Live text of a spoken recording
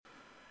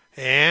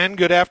And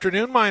good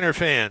afternoon, Miner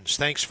fans.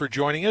 Thanks for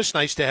joining us.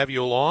 Nice to have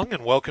you along,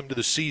 and welcome to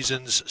the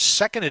season's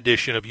second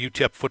edition of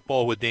UTEP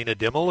Football with Dana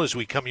Dimel as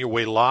we come your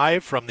way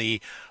live from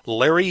the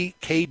Larry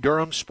K.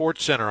 Durham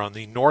Sports Center on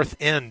the north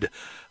end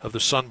of the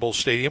Sun Bowl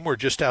Stadium. We're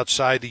just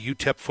outside the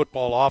UTEP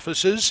Football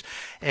offices,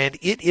 and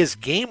it is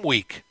game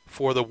week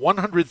for the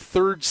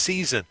 103rd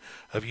season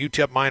of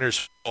UTEP Miners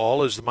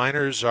Football as the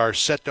Miners are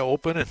set to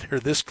open, and they're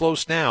this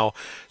close now.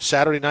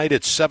 Saturday night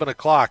at 7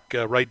 o'clock,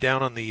 right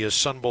down on the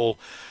Sun Bowl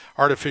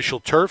artificial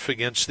turf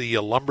against the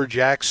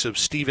Lumberjacks of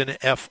Stephen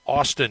F.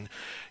 Austin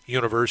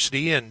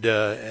University. And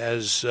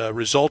as a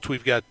result,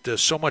 we've got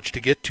so much to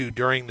get to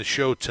during the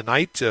show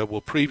tonight.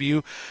 We'll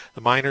preview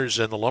the Miners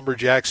and the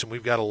Lumberjacks, and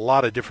we've got a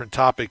lot of different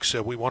topics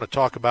we want to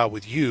talk about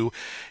with you,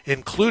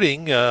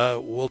 including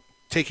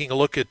taking a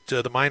look at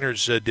the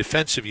Miners'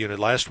 defensive unit.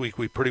 Last week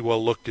we pretty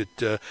well looked at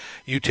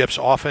UTEP's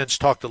offense,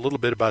 talked a little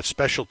bit about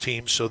special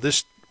teams. So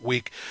this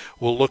week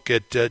we'll look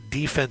at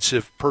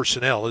defensive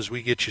personnel as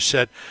we get you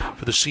set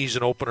for the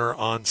season opener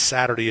on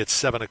Saturday at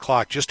 7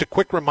 o'clock. Just a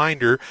quick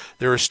reminder,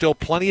 there are still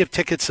plenty of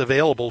tickets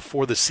available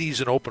for the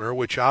season opener,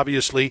 which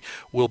obviously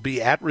will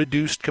be at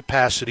reduced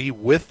capacity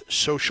with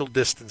social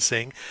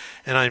distancing.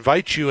 And I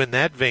invite you in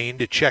that vein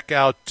to check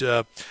out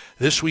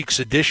this week's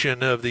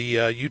edition of the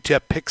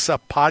UTEP Picks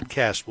Up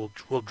podcast.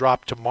 Will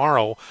drop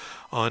tomorrow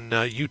on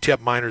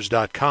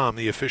utepminers.com,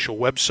 the official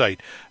website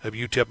of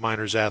UTEP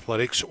Miners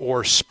Athletics,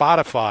 or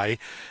Spotify,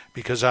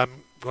 because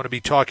I'm going to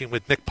be talking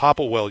with Nick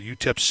Popplewell,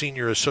 UTEP's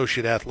Senior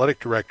Associate Athletic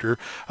Director,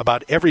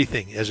 about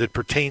everything as it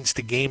pertains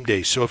to game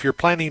day. So if you're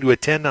planning to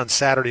attend on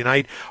Saturday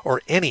night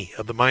or any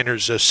of the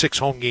Miners' 6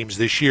 home games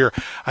this year,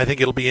 I think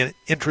it'll be an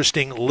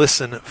interesting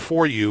listen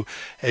for you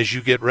as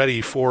you get ready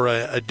for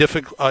a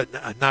difficult,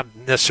 not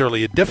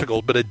necessarily a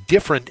difficult, but a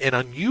different and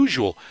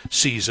unusual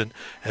season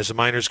as the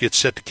Miners get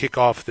set to kick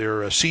off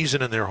their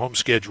season and their home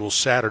schedule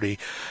Saturday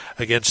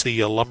against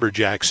the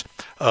Lumberjacks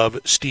of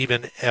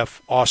Stephen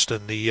F.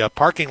 Austin. The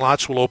parking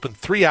lots will open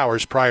 3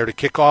 hours prior to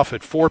kickoff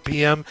at 4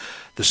 p.m.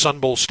 The Sun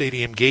Bowl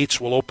Stadium gates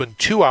will open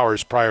 2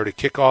 hours prior to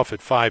kickoff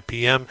at 5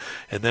 p.m.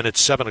 And then at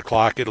 7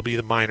 o'clock, it'll be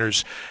the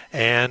Miners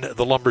and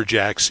the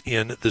Lumberjacks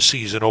in the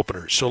season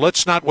opener. So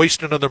let's not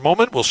waste another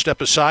moment. We'll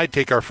step aside,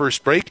 take our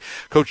first break.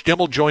 Coach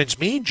Dimel joins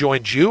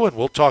you, and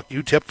we'll talk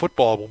UTEP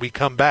football when we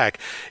come back.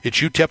 It's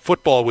UTEP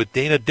Football with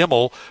Dana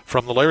Dimel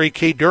from the Larry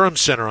K. Durham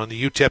Center on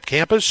the UTEP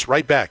campus,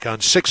 right back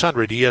on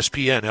 600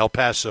 ESPN El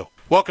Paso.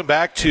 Welcome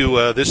back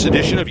to this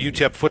edition of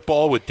UTEP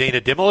Football with Dana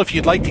Dimel. If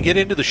you'd like to get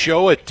into the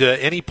show at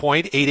any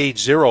point,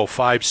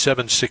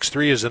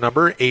 880-5763 is the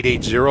number,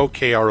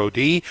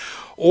 880-KROD,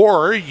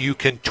 or you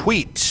can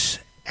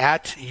tweet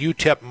at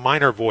UTEP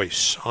Miner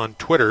Voice on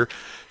Twitter.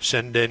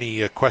 Send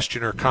any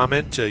question or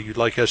comment you'd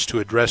like us to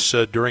address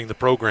during the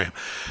program.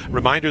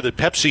 Reminder that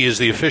Pepsi is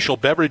the official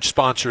beverage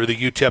sponsor of the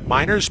UTEP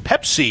Miners.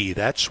 Pepsi,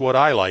 that's what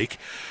I like.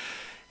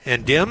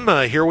 And Dim,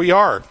 here we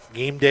are.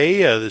 Game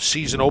day, the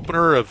season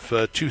opener of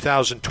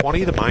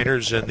 2020. The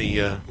Miners and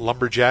the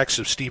Lumberjacks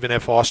of Stephen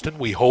F. Austin,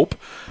 we hope,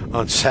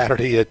 on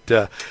Saturday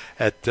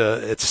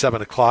at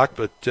 7 o'clock.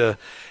 But,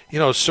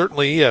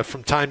 certainly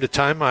from time to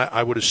time,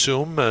 I would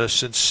assume,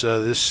 since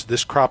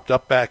this cropped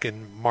up back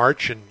in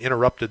March and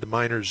interrupted the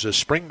Miners'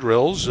 spring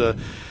drills,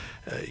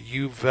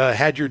 you've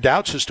had your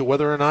doubts as to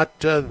whether or not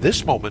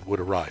this moment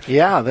would arrive.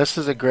 Yeah, this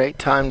is a great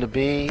time to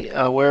be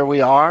where we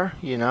are,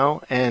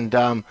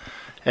 and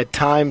at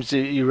times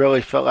you really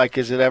felt like,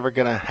 is it ever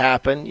going to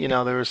happen?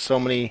 There were so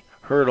many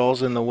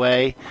hurdles in the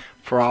way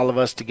for all of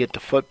us to get to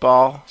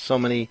football. So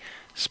many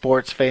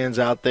sports fans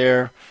out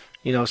there,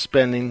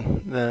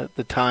 spending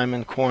the time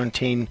in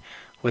quarantine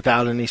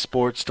without any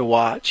sports to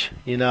watch,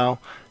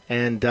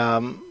 and,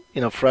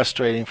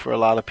 frustrating for a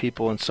lot of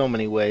people in so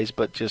many ways.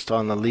 But just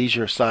on the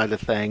leisure side of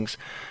things,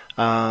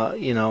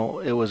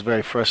 it was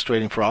very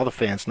frustrating for all the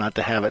fans not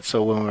to have it.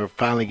 So when we're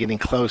finally getting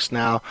close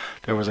now,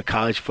 there was a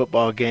college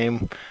football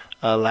game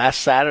last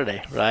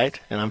Saturday, right?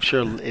 And I'm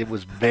sure it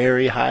was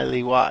very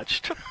highly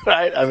watched,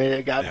 right? I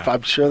mean,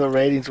 I'm sure the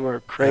ratings were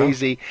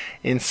crazy,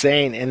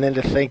 insane. And then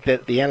to think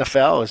that the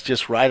NFL is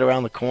just right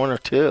around the corner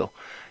too,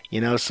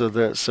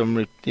 so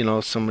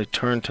some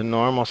return to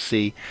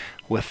normalcy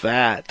with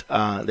that.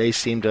 They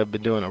seem to have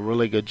been doing a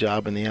really good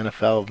job in the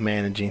NFL of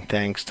managing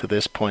things to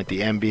this point.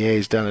 The NBA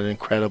has done an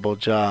incredible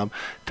job,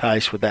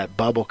 Teicher, with that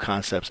bubble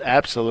concepts.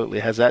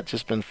 Absolutely. Has that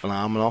just been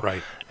phenomenal?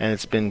 Right. And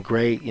it's been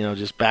great,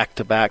 just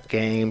back-to-back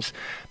games.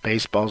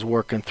 Baseball's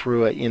working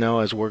through it,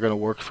 as we're going to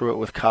work through it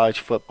with college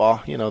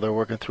football. They're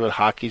working through it.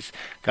 Hockey's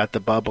got the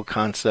bubble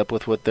concept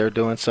with what they're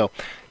doing. So,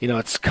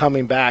 it's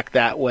coming back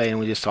that way, and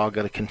we just all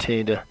got to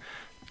continue to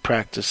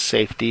practice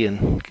safety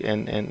and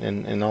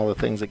all the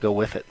things that go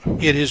with it.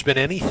 It has been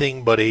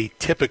anything but a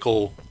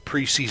typical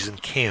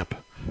preseason camp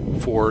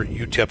for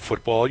UTEP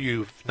football.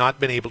 You've not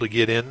been able to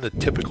get in the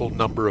typical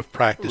number of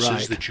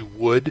practices that you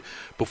would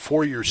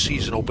before your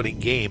season opening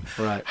game.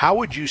 Right. How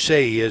would you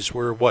say, as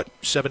we're,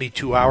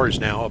 72 hours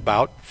now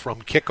about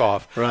from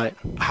kickoff,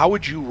 how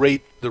would you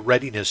rate the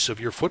readiness of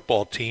your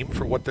football team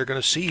for what they're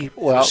going to see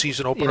in the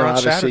season opener on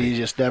obviously Saturday? You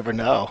just never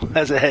know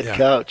as a head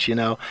coach.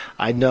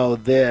 I know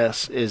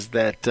this is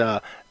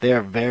that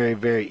they're very,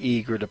 very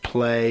eager to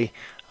play.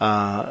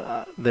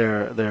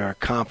 They're a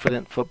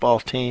confident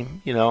football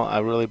team. I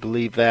really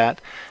believe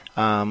that.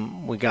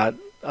 We got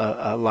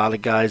a lot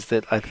of guys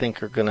that I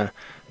think are going to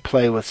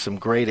play with some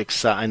great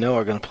excitement. I know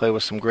are going to play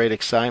with some great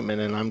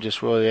excitement, and I'm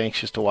just really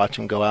anxious to watch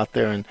them go out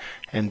there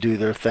and do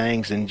their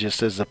things. And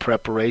just as the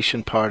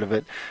preparation part of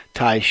it,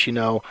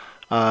 Teich,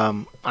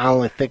 I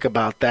only think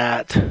about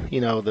that,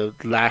 the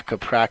lack of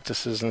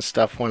practices and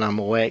stuff when I'm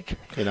awake,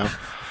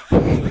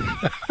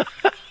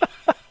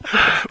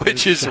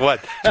 Which is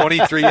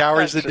 23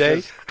 hours a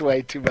day?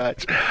 Way too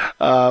much.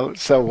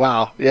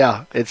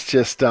 It's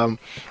just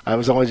I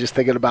was only just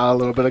thinking about it a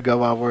little bit ago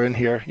while we're in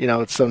here.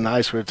 It's so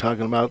nice we're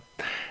talking about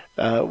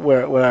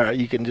where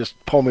you can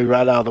just pull me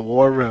right out of the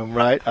war room,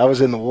 right? I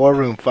was in the war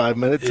room 5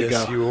 minutes ago.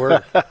 Yes, you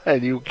were.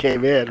 And you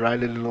came in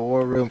right into the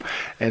war room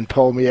and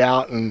pulled me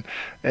out, and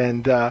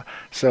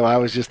so I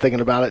was just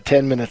thinking about it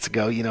 10 minutes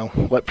ago.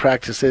 What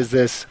practice is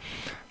this?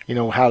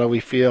 How do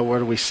we feel? Where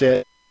do we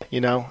sit?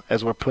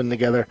 As we're putting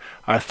together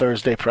our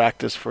Thursday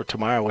practice for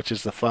tomorrow, which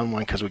is the fun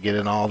one because we get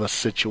in all the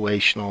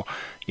situational,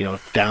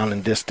 down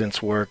and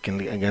distance work and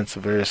against the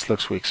various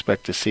looks we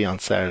expect to see on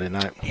Saturday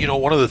night.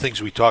 One of the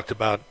things we talked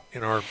about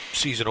in our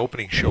season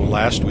opening show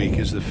last week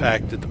is the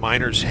fact that the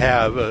Miners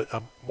have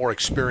a more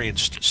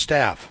experienced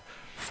staff,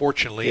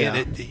 fortunately,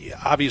 and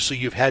obviously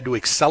you've had to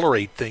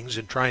accelerate things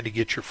in trying to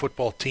get your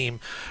football team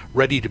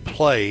ready to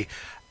play.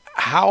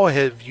 How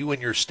have you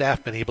and your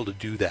staff been able to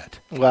do that?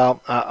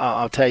 Well,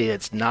 I'll tell you,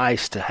 it's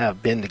nice to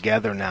have been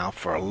together now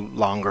for a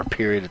longer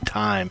period of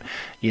time,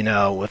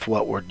 with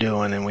what we're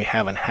doing, and we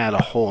haven't had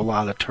a whole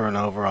lot of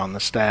turnover on the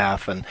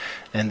staff, and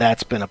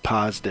that's been a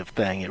positive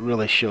thing. It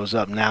really shows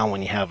up now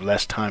when you have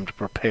less time to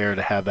prepare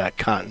to have that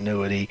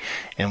continuity,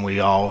 and we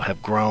all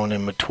have grown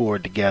and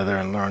matured together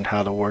and learned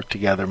how to work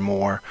together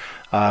more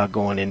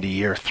going into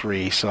year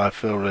 3. So I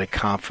feel really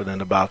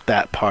confident about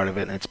that part of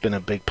it, and it's been a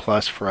big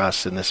plus for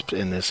us in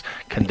this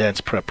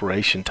condensed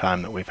preparation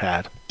time that we've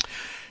had.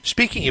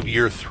 Speaking of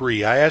year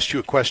 3, I asked you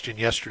a question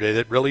yesterday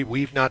that really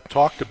we've not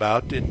talked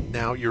about in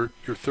now your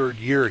third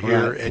year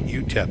here at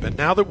UTEP. And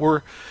now that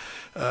we're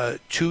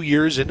 2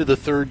 years into the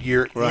third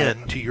year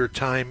into your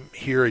time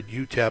here at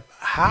UTEP,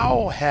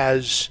 how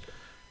has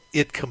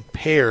it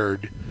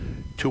compared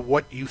to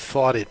what you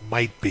thought it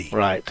might be?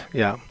 Right,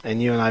 yeah.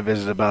 And you and I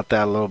visited about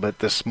that a little bit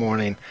this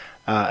morning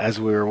as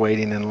we were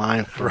waiting in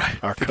line for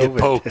our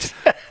COVID test.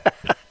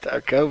 Our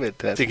COVID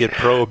test. To get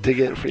probed.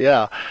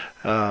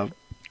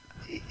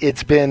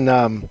 It's been,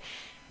 the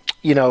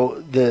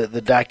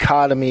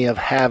dichotomy of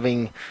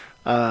having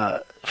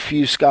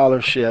few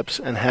scholarships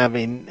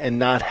and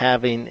not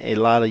having a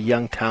lot of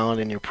young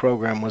talent in your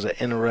program was an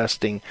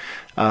interesting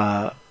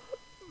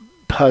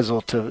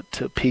puzzle to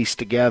piece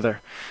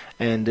together.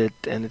 And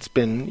it's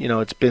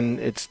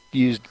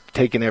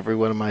taken every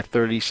one of my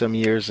 30-some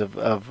years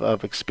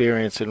of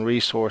experience and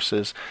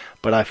resources.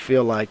 But I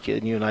feel like,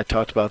 and you and I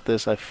talked about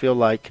this, I feel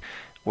like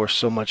we're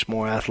so much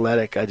more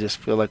athletic. I just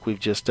feel like we've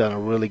just done a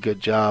really good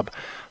job.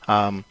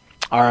 Our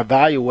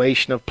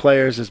evaluation of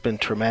players has been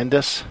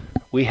tremendous.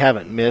 We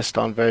haven't missed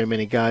on very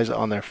many guys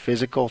on their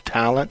physical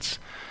talents,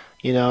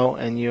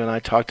 and you and I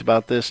talked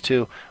about this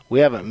too.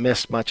 We haven't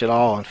missed much at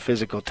all on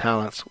physical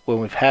talents. When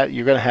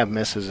you're going to have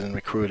misses in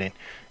recruiting.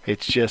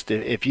 It's just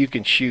if you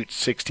can shoot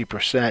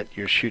 60%,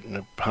 you're shooting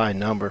a high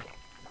number.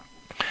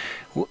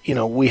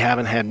 We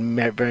haven't had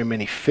very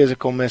many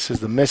physical misses.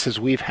 The misses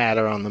we've had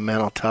are on the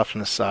mental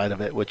toughness side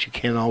of it, which you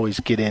can't always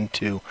get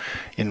into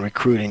in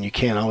recruiting. You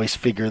can't always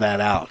figure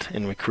that out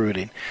in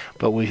recruiting.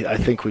 But I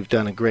think we've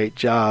done a great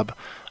job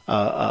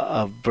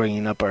of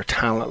bringing up our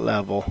talent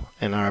level,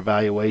 and our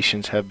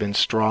evaluations have been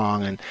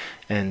strong.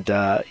 And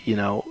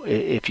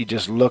if you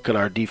just look at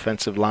our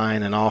defensive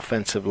line and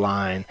offensive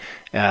line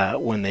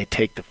when they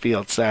take the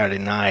field Saturday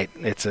night,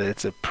 it's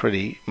a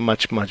pretty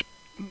much.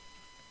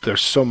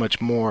 There's so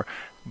much more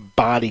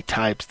body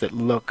types that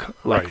look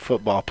like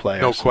football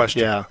players. No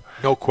question. Yeah.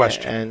 No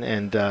question.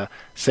 And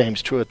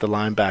same's true at the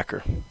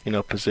linebacker,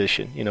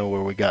 position,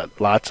 where we got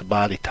lots of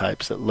body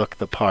types that look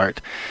the part.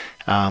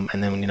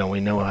 And then, we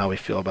know how we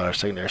feel about our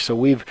secondary. So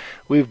we've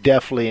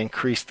definitely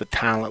increased the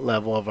talent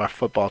level of our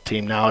football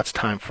team. Now it's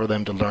time for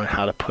them to learn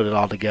how to put it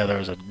all together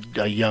as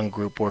a young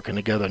group working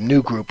together, a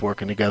new group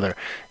working together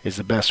is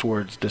the best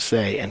words to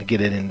say, and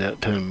get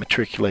it to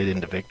matriculate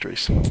into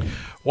victories.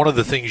 One of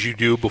the things you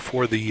do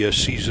before the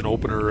season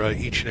opener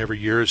each and every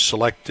year is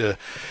select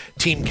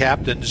team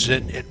captains,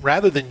 and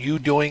rather than you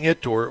doing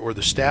it or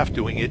the staff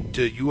doing it,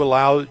 you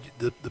allow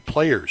the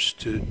players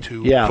to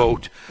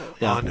vote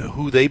on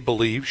who they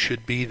believe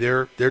should be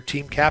their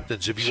team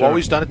captains. Have you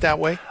always done it that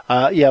way?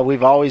 Yeah,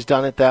 we've always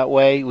done it that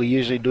way. We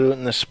usually do it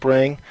in the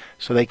spring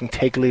so they can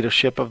take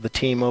leadership of the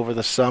team over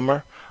the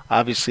summer.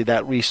 Obviously,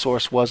 that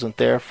resource wasn't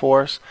there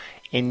for us.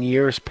 In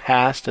years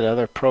past at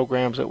other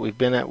programs that we've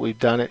been at, we've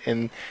done it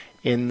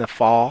in the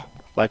fall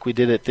like we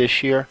did it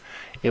this year.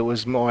 It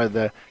was more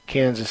the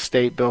Kansas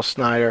State, Bill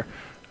Snyder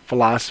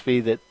philosophy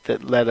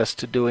that led us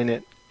to doing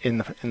it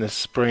in the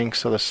spring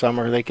so the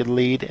summer they could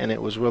lead, and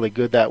it was really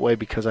good that way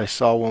because I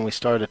saw when we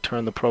started to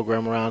turn the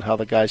program around how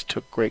the guys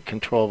took great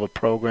control of a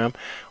program,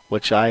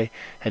 which I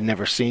had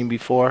never seen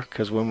before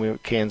because when we were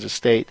at Kansas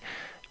State,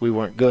 we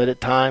weren't good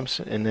at times,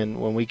 and then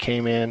when we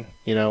came in,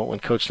 when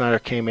Coach Snyder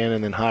came in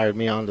and then hired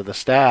me onto the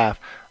staff,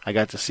 I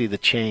got to see the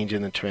change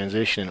in the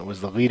transition. It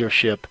was the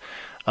leadership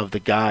of the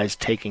guys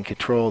taking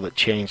control that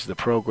changed the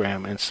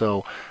program, and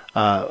so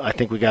I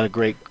think we got a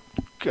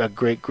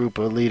great group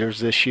of leaders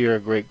this year, a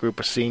great group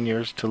of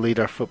seniors to lead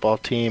our football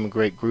team, a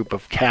great group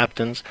of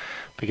captains,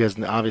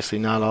 because obviously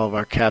not all of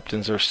our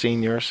captains are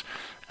seniors,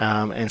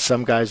 and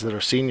some guys that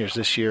are seniors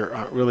this year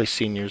aren't really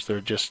seniors,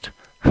 they're just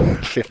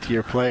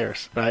fifth-year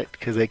players, right?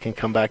 Because they can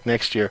come back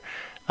next year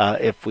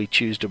if we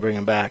choose to bring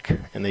them back,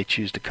 and they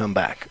choose to come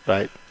back,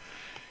 right?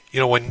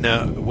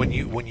 When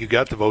you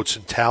got the votes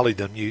and tallied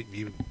them,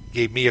 you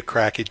gave me a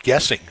crack at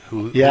guessing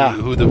who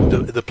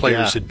the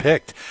players had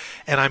picked.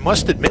 And I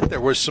must admit there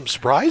were some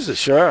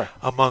surprises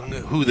among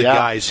who the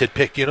guys had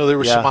picked. There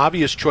were some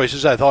obvious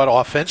choices. I thought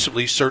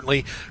offensively,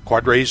 certainly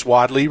Quadrace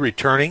Wadley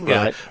returning,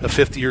 a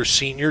fifth-year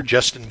senior,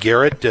 Justin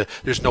Garrett.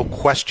 There's no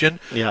question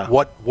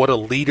what a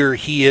leader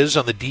he is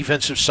on the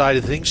defensive side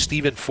of things.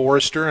 Stephen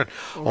Forrester and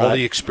all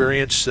the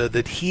experience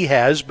that he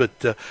has.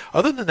 But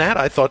other than that,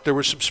 I thought there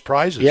were some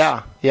surprises.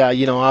 Yeah.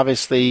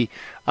 Obviously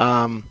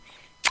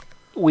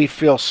we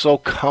feel so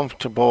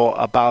comfortable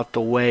about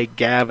the way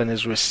Gavin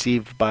is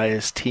received by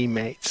his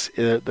teammates.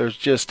 There's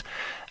just,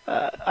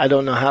 I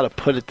don't know how to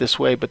put it this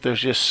way, but there's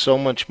just so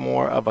much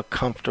more of a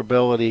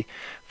comfortability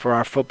for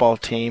our football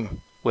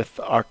team with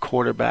our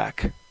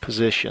quarterback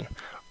position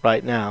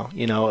right now,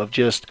 of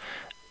just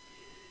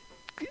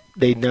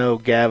they know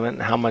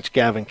how much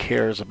Gavin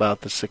cares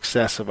about the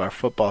success of our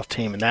football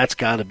team, and that's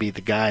got to be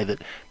the guy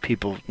that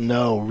people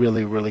know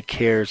really, really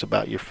cares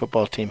about your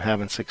football team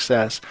having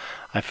success.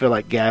 I feel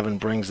like Gavin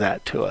brings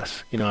that to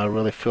us. I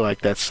really feel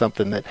like that's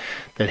something that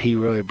he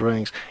really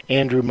brings.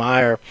 Andrew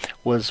Meyer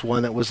was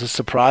one that was a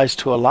surprise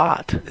to a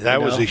lot.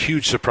 That was a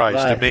huge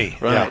surprise to me.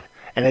 Right. Yeah.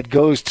 And it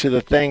goes to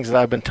the things that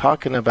I've been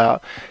talking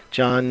about,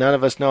 John. None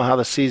of us know how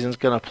the season's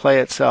going to play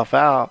itself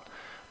out.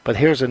 But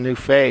here's a new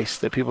face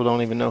that people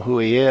don't even know who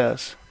he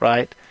is,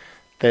 right?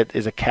 That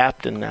is a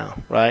captain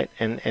now, right?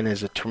 And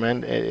is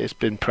it's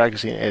been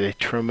practicing at a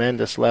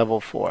tremendous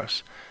level for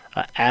us.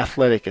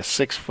 Athletic, a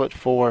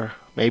 6'4",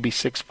 maybe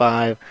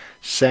 6'5"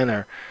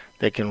 center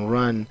that can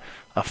run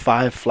a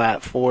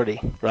 5-flat 40,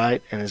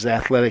 right? And is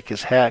athletic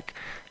as heck,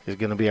 is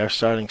going to be our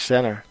starting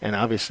center. And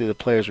obviously the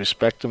players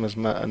respect him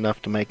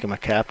enough to make him a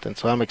captain.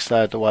 So I'm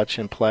excited to watch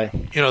him play.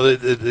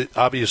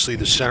 Obviously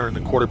the center and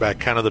the quarterback,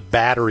 kind of the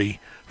battery,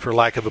 for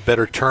lack of a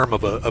better term,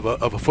 of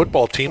a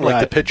football team,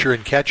 like the pitcher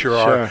and catcher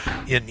are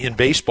in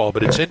baseball.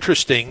 But it's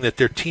interesting that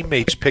their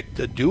teammates picked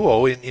a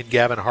duo in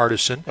Gavin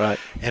Hardison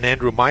and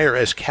Andrew Meyer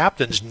as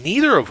captains,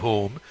 neither of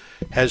whom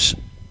has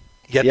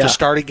yet to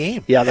start a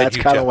game. Yeah, that's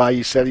kind of why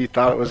you said you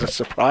thought it was a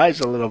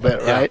surprise a little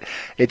bit, right?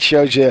 It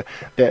shows you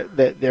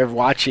that they're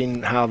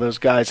watching how those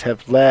guys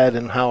have led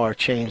and how our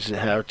teams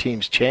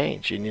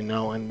change, and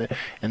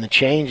and the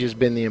change has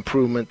been the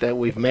improvement that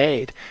we've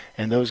made.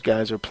 And those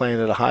guys are playing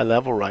at a high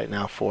level right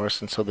now for us,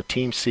 and so the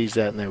team sees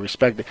that and they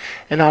respect it.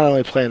 And not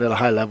only playing at a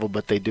high level,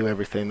 but they do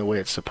everything the way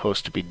it's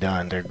supposed to be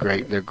done. They're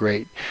great. They're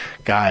great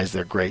guys.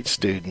 They're great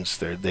students.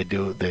 They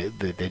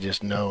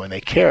just know and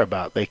they care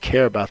about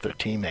their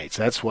teammates.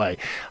 That's why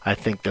I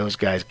think those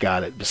guys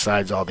got it.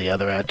 Besides all the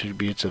other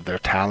attributes of their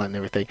talent and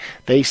everything,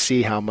 they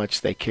see how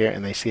much they care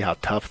and they see how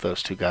tough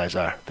those two guys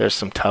are. There's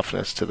some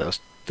toughness to those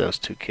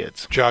two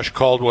kids. Josh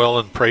Caldwell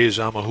and Praise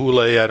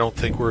Amahule, I don't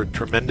think were a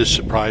tremendous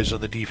surprise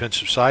on the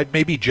defensive side.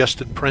 Maybe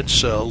Justin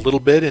Prince a little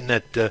bit in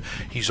that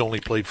he's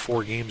only played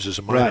 4 games as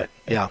a minor. Right,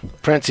 yeah.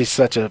 Prince is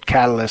such a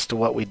catalyst to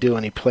what we do,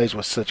 and he plays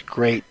with such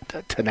great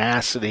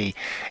tenacity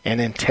and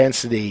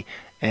intensity,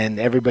 and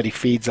everybody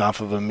feeds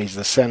off of him. He's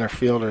the center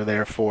fielder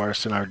there for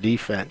us in our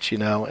defense,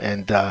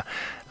 and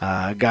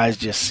guys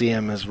just see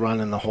him as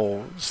running the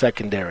whole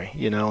secondary,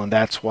 and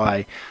that's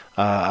why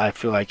I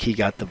feel like he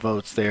got the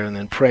votes there. And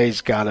then Praise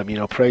got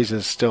him. Praise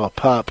is still a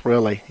pup,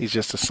 really. He's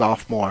just a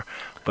sophomore,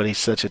 but he's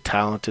such a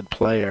talented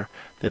player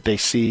that they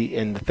see.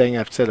 And the thing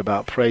I've said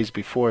about Praise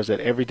before is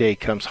that every day he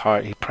comes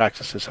hard. He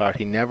practices hard.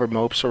 He never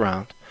mopes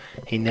around.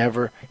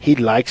 He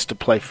likes to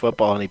play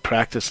football, and he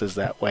practices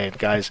that way, and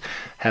guys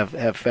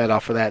have fed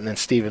off of that. And then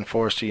Stephen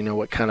Forrester, you know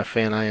what kind of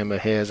fan I am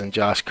of his, and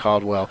Josh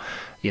Caldwell,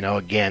 you know,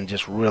 again,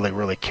 just really,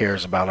 really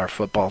cares about our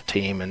football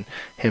team, and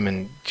him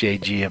and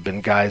JG have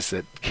been guys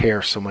that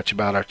care so much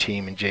about our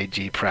team, and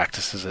JG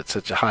practices at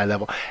such a high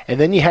level. And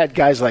then you had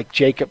guys like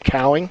Jacob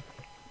Cowing.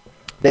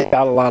 They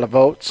got a lot of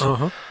votes.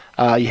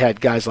 You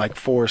had guys like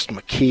Forrest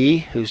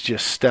McKee, who's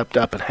just stepped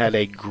up and had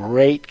a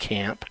great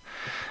camp,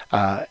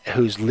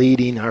 who's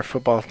leading our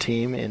football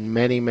team in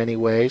many, many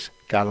ways,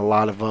 got a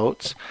lot of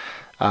votes.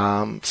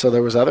 So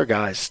there was other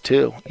guys,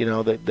 too, you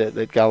know,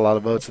 that got a lot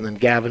of votes. And then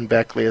Gavin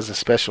Beckley, as a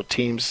special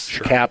teams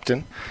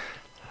captain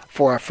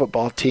for our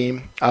football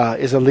team,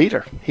 is a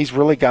leader. He's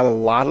really got a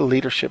lot of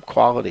leadership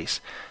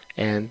qualities.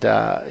 And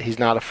he's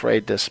not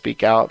afraid to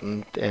speak out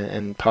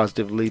and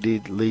positively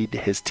lead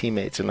his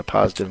teammates in a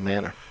positive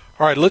manner.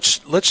 All right,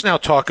 let's now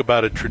talk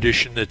about a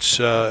tradition that's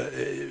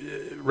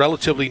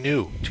relatively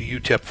new to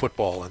UTEP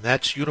football, and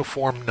that's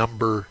uniform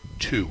number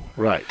 2.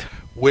 Right.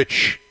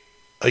 Which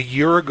a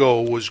year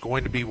ago was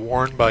going to be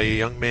worn by a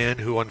young man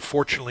who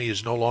unfortunately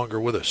is no longer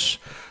with us.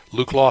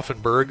 Luke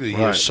Laufenberg,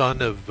 the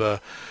son of a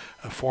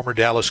former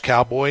Dallas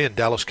Cowboy and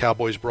Dallas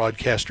Cowboys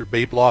broadcaster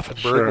Babe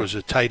Laufenberg, was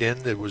a tight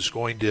end that was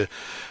going to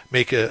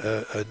make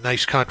a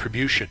nice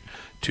contribution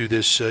to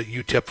this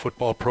UTEP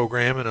football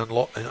program, and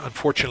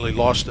unfortunately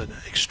lost an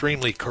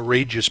extremely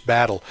courageous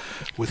battle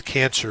with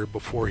cancer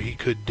before he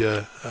could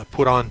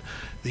put on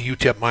the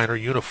UTEP Miner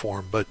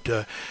uniform.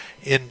 But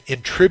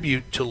in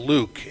tribute to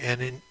Luke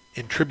and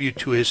in tribute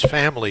to his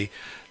family,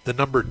 the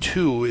number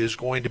 2 is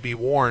going to be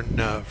worn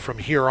from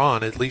here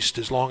on, at least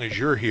as long as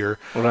you're here,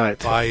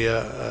 by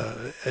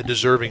a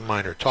deserving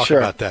Miner. Talk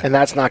about that. And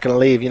that's not going to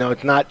leave. You know,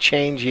 it's not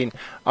changing.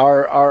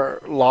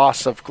 Our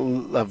loss of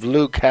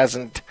Luke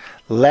hasn't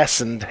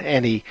lessened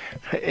any,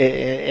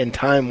 and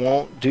time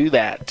won't do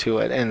that to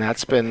it. And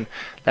that's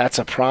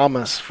a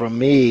promise from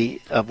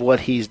me of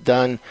what he's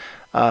done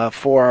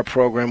for our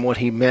program, what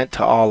he meant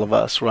to all of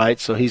us, right?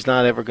 So he's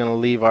not ever going to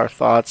leave our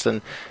thoughts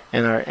and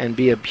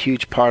be a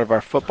huge part of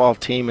our football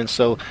team. And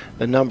so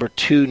the number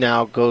 2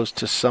 now goes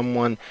to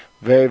someone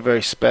very,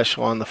 very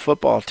special on the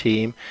football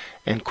team.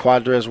 And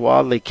Quadrez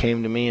Wadley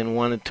came to me and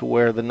wanted to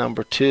wear the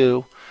number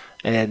 2,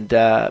 and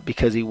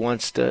because he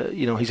wants to,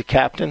 you know, he's a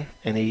captain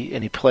and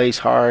he plays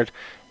hard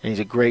and he's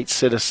a great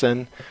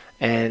citizen,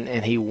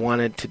 and he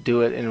wanted to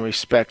do it in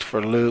respect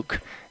for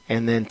Luke.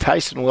 And then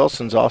Tyson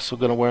Wilson's also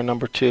going to wear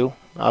number 2,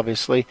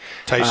 obviously.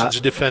 Tyson's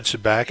a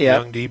defensive back,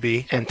 young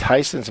DB. And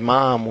Tyson's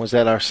mom was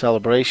at our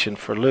celebration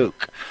for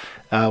Luke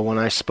when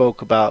I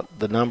spoke about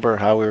the number,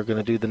 how we were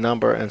going to do the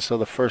number. And so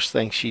the first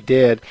thing she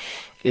did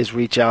is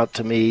reach out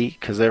to me,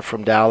 because they're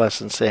from Dallas,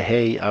 and say,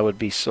 hey, I would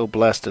be so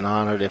blessed and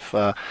honored if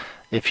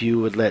you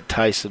would let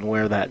Tyson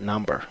wear that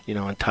number. You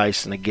know, and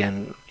Tyson,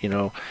 again, you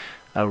know,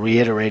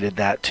 reiterated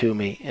that to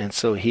me, and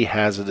so he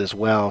has it as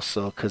well.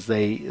 So because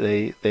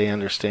they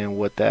understand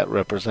what that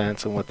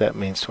represents and what that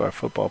means to our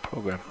football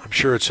program. I'm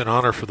sure it's an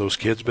honor for those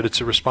kids, but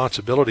it's a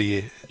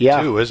responsibility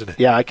too, isn't it?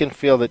 Yeah, I can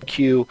feel that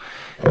Q,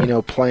 you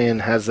know, playing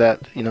has that,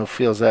 you know,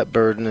 feels that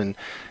burden, and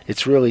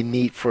it's really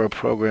neat for a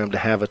program to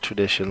have a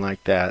tradition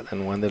like that,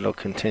 and one that'll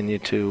continue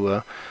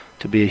to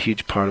be a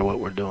huge part of what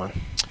we're doing.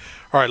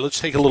 All right, let's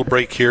take a little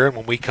break here, and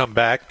when we come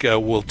back,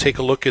 we'll take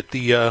a look at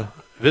the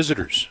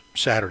visitors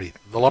Saturday,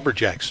 the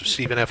Lumberjacks of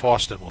Stephen F.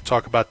 Austin. We'll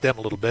talk about them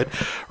a little bit.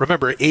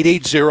 Remember,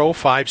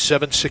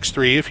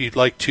 880-5763 if you'd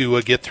like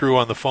to get through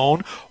on the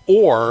phone,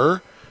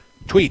 or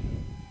tweet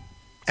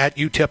at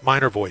UTEP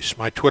Miner Voice,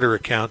 my Twitter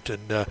account,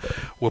 and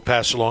we'll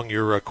pass along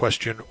your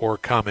question or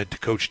comment to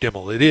Coach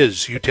Dimel. It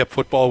is UTEP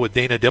Football with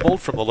Dana Dimel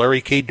from the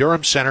Larry K.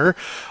 Durham Center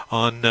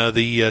on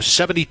the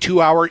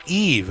 72-hour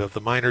eve of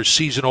the Miners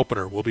season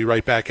opener. We'll be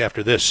right back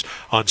after this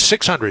on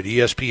 600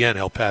 ESPN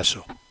El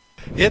Paso.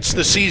 It's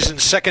the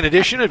season's second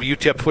edition of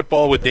UTEP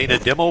Football with Dana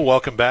Dimel.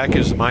 Welcome back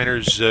as the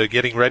Miners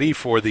getting ready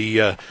for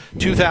the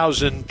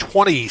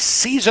 2020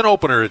 season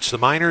opener. It's the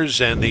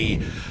Miners and the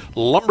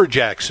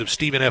Lumberjacks of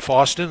Stephen F.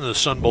 Austin in the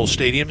Sun Bowl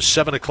Stadium,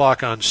 7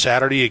 o'clock on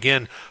Saturday.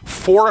 Again,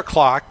 4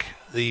 o'clock,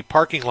 the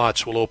parking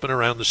lots will open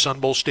around the Sun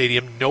Bowl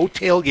Stadium. No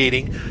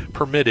tailgating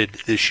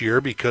permitted this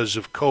year because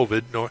of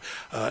COVID,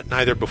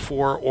 neither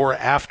before or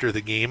after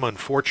the game,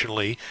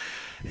 unfortunately.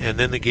 And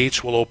then the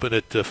gates will open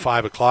at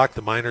 5 o'clock,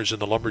 the Miners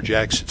and the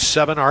Lumberjacks at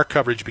 7. Our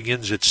coverage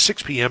begins at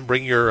 6 p.m.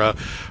 Bring your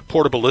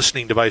portable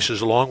listening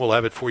devices along. We'll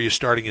have it for you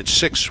starting at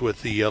 6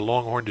 with the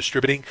Longhorn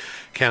Distributing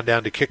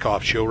Countdown to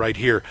Kickoff show right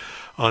here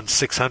on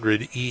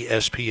 600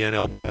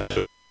 ESPN.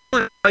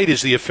 Coors Light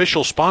is the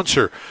official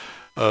sponsor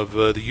of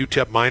the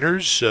UTEP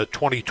Miners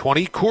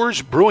 2020.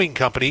 Coors Brewing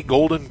Company,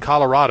 Golden,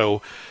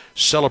 Colorado.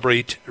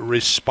 Celebrate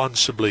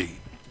responsibly.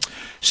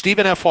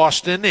 Stephen F.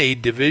 Austin, a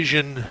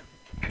Division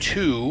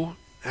II.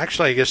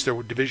 Actually, I guess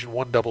they're Division I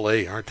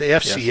AA, aren't they?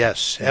 FCS.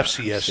 Yes.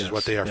 FCS is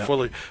what they are.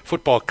 Yeah.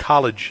 Football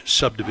College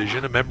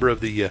Subdivision, a member of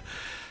the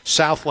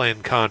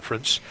Southland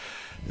Conference.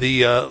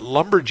 The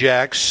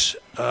Lumberjacks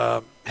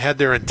had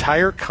their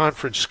entire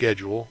conference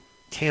schedule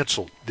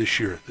canceled this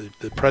year.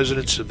 The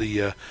presidents of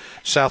the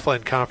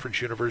Southland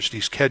Conference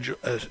universities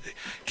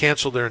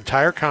canceled their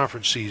entire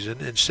conference season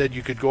and said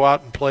you could go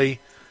out and play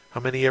how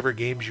many ever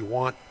games you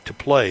want to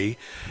play.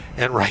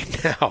 And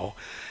right now,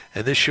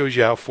 and this shows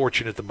you how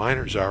fortunate the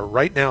Miners are,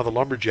 right now the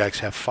Lumberjacks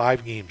have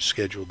 5 games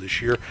scheduled this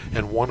year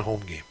and 1 home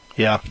game.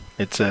 Yeah,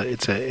 it's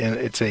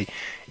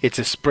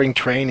a spring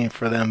training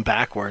for them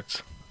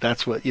backwards.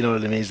 That's what, you know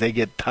what I mean, is they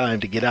get time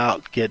to get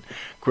out, get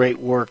great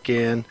work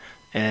in,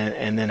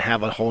 and then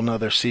have a whole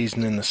nother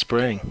season in the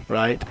spring,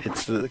 right?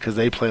 It's because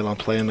they plan on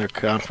playing their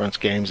conference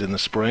games in the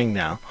spring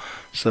now.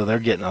 So they're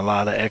getting a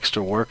lot of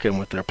extra work in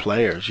with their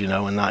players, you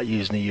know, and not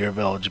using a year of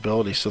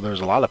eligibility. So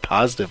there's a lot of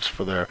positives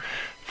for their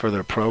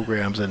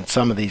programs, and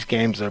some of these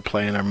games they're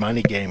playing are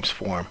money games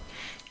for them.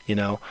 You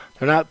know,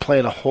 they're not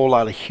playing a whole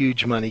lot of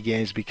huge money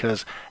games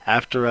because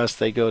after us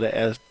they go to a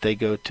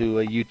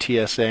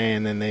UTSA,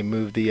 and then they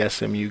move the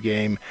SMU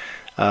game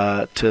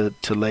to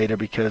later,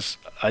 because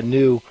I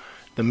knew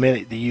the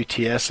minute the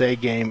UTSA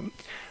game,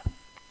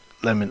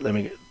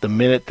 the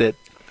minute that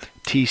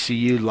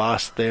TCU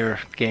lost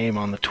their game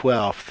on the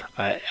 12th,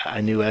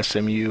 I knew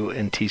SMU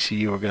and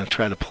TCU were going to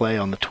try to play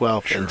on the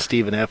 12th, sure. And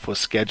Stephen F. was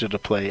scheduled to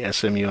play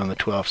SMU on the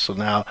 12th, so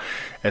now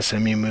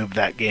SMU moved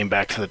that game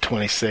back to the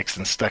 26th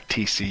and stuck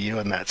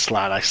TCU in that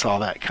slot. I saw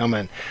that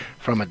coming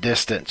from a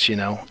distance, you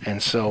know,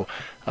 and so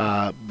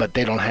but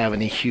they don't have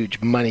any huge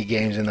money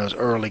games in those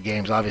early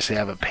games. Obviously, I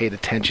haven't paid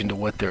attention to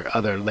what their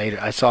other later.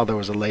 I saw there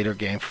was a later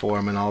game for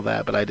them and all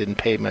that, but I didn't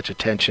pay much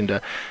attention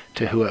to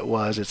who it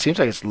was. It seems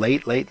like it's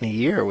late in the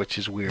year, which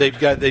is weird. They've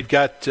got.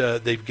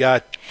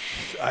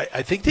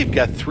 I think they've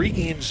got 3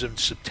 games in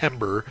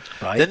September.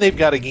 Right. Then they've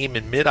got a game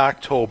in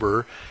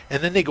mid-October,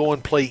 and then they go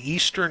and play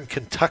Eastern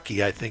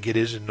Kentucky. I think it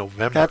is in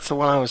November. That's the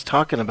one I was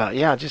talking about.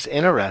 Yeah, just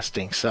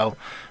interesting. So.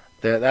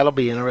 That'll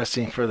be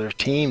interesting for their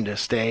team to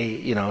stay,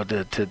 you know,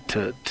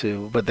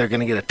 but they're going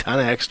to get a ton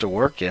of extra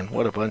work in.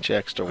 What a bunch of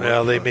extra work.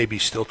 Well, they may be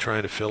still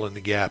trying to fill in the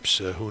gaps.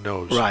 Who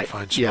knows? Right.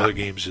 Find some other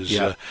games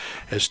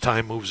as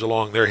time moves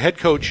along. Their head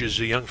coach is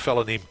a young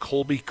fellow named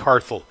Colby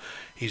Carthel.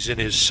 He's in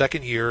his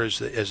second year as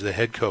the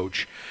head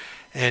coach,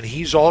 and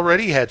he's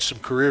already had some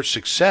career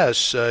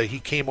success. He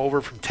came over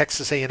from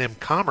Texas A&M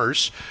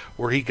Commerce,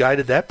 where he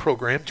guided that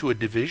program to a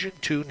Division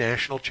II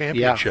national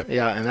championship.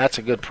 Yeah, and that's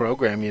a good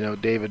program. You know,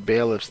 David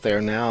Bailiff's there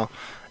now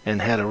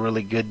and had a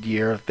really good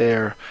year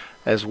there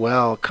as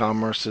well.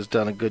 Commerce has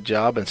done a good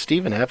job, and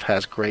Stephen F.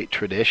 has great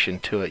tradition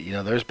to it. You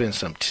know,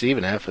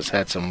 Stephen F. has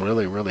had some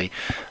really, really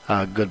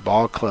good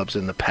ball clubs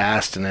in the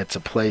past, and it's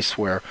a place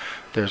where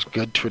there's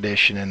good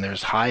tradition and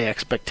there's high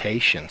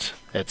expectations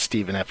at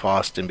Stephen F.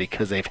 Austin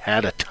because they've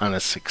had a ton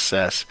of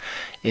success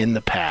in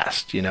the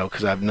past, you know,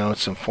 because I've known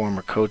some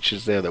former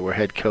coaches there that were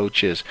head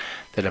coaches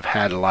that have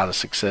had a lot of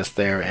success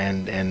there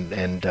and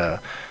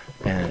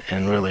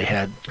really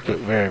had good,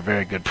 very,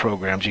 very good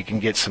programs. You can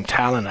get some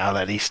talent out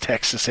of that East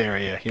Texas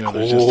area. You know,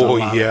 there's just a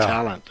lot of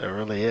talent. There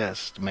really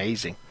is. It's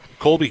amazing.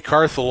 Colby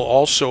Carthel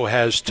also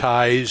has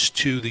ties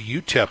to the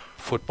UTEP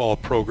football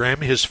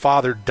program. His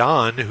father,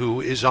 Don,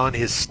 who is on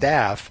his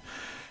staff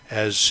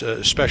as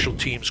a special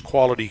teams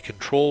quality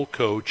control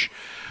coach,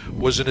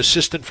 was an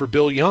assistant for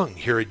Bill Young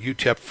here at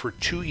UTEP for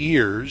 2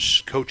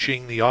 years,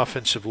 coaching the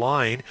offensive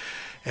line.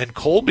 And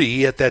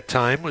Colby, at that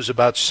time, was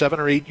about 7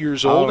 or 8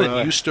 years old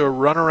and used to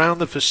run around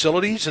the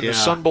facilities in the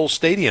Sun Bowl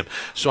Stadium.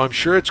 So I'm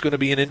sure it's going to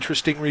be an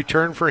interesting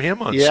return for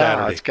him on Saturday.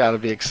 Yeah, it's got to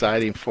be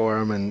exciting for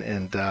him.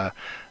 And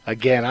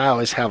again, I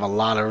always have a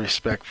lot of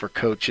respect for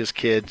coaches'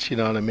 kids. You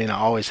know what I mean? I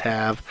always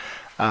have.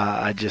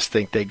 I just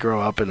think they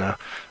grow up in a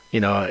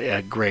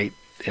great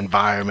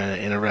environment,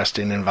 an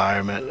interesting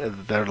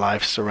environment, their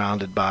life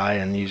surrounded by,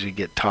 and usually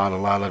get taught a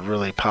lot of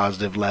really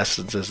positive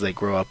lessons as they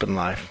grow up in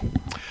life.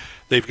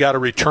 They've got a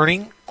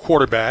returning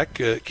quarterback,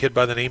 a kid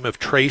by the name of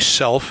Trey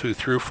Self, who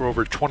threw for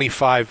over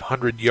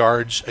 2,500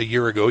 yards a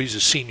year ago. He's a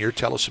senior.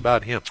 Tell us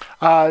about him.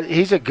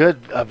 He's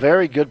a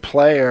very good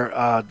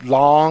player,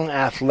 long,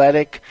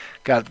 athletic,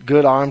 got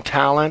good arm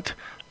talent.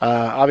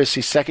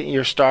 Obviously,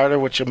 second-year starter,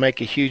 which will make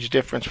a huge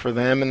difference for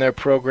them in their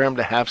program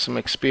to have some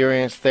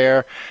experience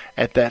there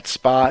at that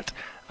spot.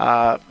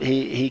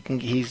 They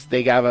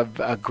have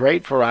a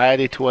great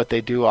variety to what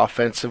they do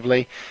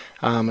offensively.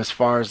 As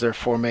far as their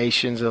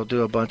formations, they'll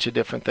do a bunch of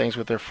different things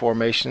with their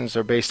formations.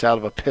 They're based out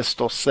of a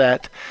pistol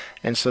set,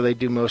 and so they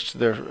do most of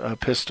their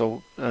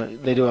pistol.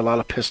 They do a lot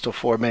of pistol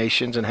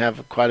formations and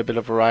have quite a bit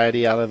of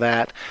variety out of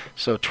that.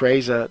 So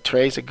Trey's a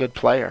good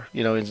player,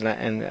 you know,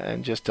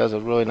 and just does a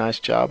really nice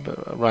job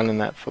running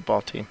that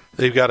football team.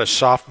 They've got a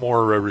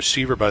sophomore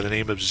receiver by the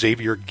name of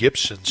Xavier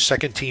Gibson,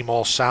 second-team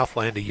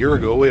All-Southland a year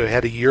ago. He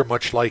had a year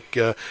much like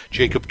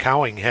Jacob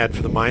Cowing had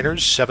for the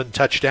Miners, 7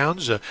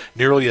 touchdowns,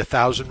 nearly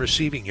 1,000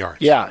 receiving yards.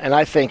 Yeah, and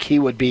I think he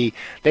would be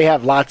 – they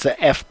have lots of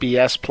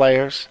FBS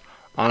players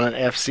on an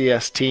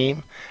FCS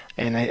team,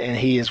 and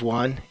he is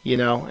one, you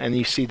know, and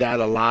you see that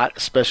a lot,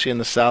 especially in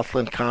the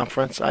Southland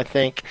Conference, I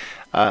think.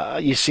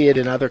 You see it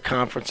in other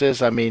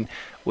conferences. I mean,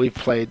 we've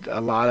played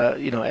a lot of,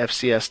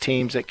 FCS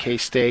teams at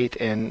K-State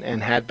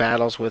and had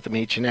battles with them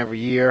each and every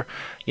year.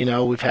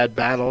 We've had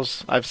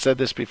battles. I've said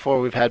this before.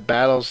 We've had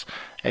battles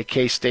at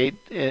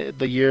K-State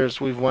the years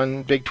we've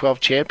won Big 12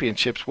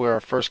 championships where our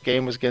first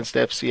game was against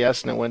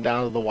FCS and it went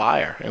down to the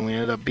wire. And we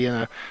ended up being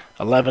a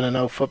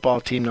 11-0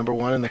 football team, number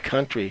one in the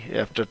country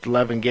after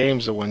 11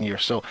 games the one year.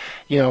 So,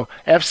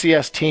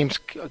 FCS teams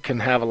can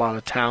have a lot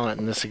of talent,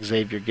 and this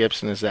Xavier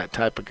Gibson is that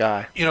type of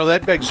guy.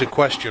 That begs the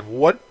question,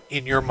 what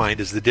in your mind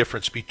is the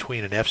difference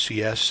between an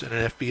FCS and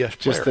an FBS player?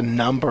 Just the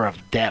number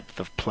of depth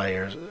of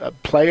players.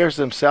 Players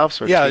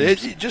themselves or teams?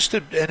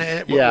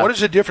 Yeah, what is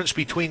the difference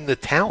between the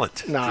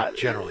talent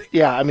generally?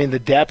 Yeah, I mean the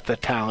depth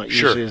of talent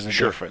usually is the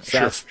difference.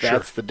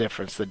 That's the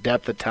difference, the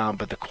depth of talent,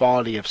 but the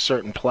quality of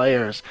certain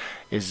players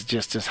is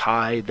just as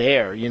high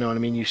there. You know what I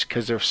mean?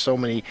 Because there's so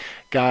many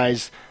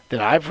guys that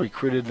I've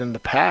recruited in the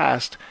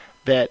past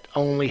that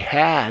only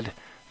had,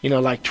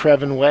 like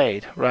Trevin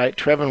Wade, right?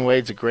 Trevin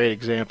Wade's a great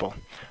example.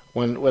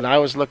 When I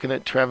was looking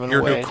at Trevin Wade.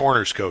 Your new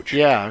corners coach.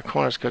 Yeah,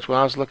 corners coach. When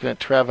I was looking at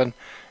Trevin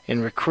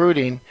in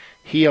recruiting,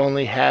 he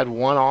only had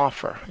one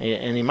offer,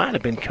 and he might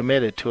have been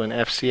committed to an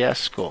FCS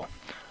school,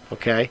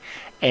 okay?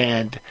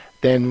 And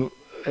then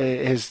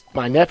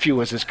my nephew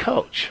was his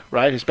coach,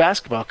 right, his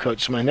basketball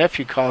coach. So my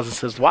nephew calls and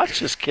says, watch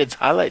this kid's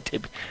highlight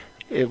tape.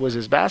 It was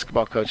his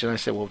basketball coach. And I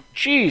said, well,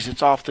 geez,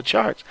 it's off the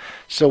charts.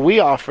 So we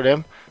offered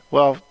him.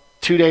 Well,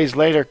 2 days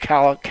later,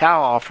 Cal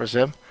offers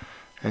him.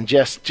 And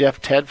Jeff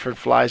Tedford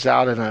flies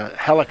out in a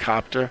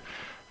helicopter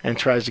and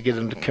tries to get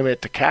him to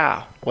commit to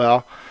Cal.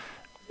 Well,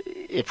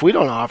 if we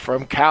don't offer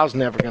him, Cal's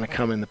never going to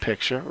come in the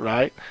picture,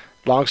 right?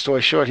 Long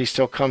story short, he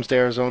still comes to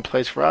Arizona,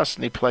 plays for us,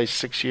 and he plays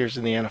 6 years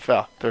in the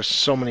NFL. There's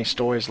so many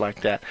stories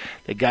like that.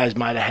 The guys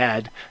might have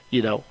had,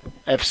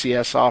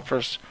 FCS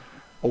offers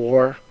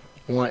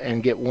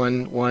and get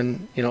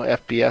one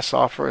FBS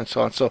offer and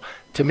so on. So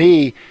to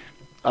me,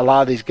 a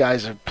lot of these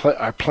guys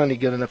are plenty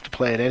good enough to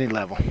play at any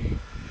level.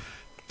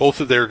 Both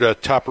of their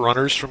top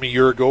runners from a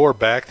year ago are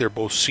back. They're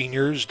both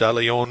seniors.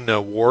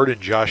 DeLeon Ward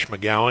and Josh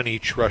McGowan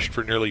each rushed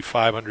for nearly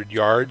 500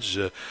 yards,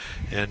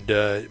 and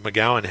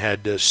McGowan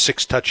had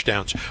 6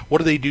 touchdowns. What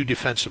do they do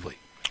defensively?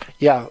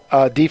 Yeah,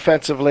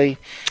 defensively,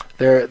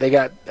 they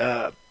got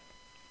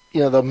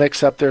they'll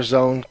mix up their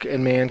zone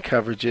and man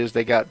coverages.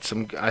 They got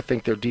some. I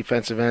think their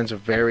defensive ends are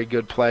very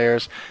good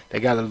players.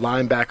 They got a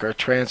linebacker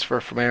transfer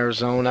from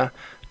Arizona,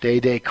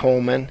 Day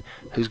Coleman,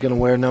 who's going to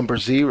wear number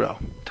 0,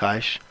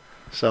 Teich.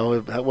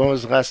 So when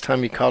was the last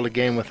time you called a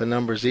game with a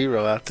number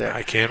 0 out there?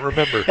 I can't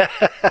remember.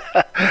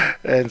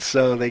 And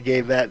so they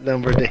gave that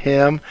number to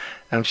him.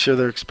 I'm sure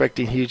they're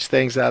expecting huge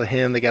things out of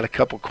him. They got a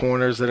couple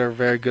corners that are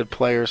very good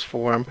players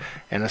for him,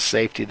 and a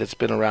safety that's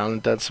been around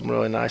and done some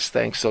really nice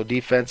things. So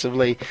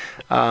defensively,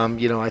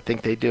 I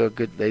think they do a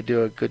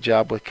good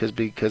job because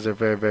they're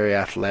very, very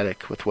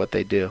athletic with what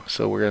they do.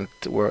 So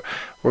we're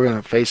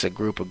gonna face a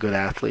group of good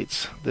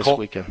athletes this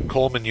weekend.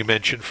 Coleman, you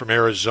mentioned from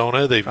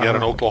Arizona. They've got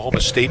an Oklahoma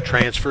State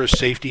transfer, a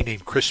safety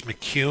named Chris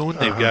McCune.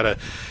 They've got a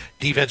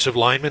defensive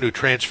lineman who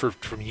transferred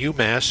from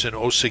UMass and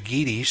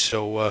Osagidi.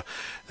 So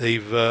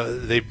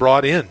they've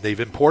brought in, they've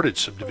imported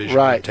some Division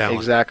I talent. Right,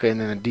 exactly,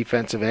 and then a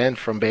defensive end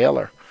from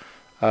Baylor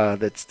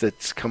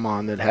that's come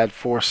on that had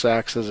 4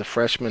 sacks as a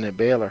freshman at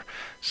Baylor.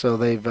 So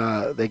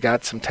they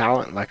got some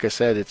talent. Like I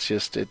said, it's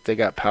just they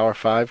got Power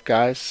 5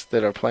 guys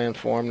that are playing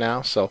for them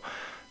now. So.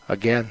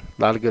 Again,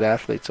 a lot of good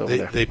athletes over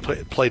there. They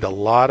played a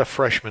lot of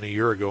freshmen a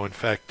year ago. In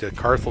fact,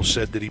 Carthel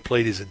said that he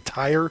played his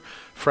entire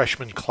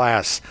freshman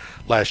class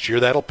last year.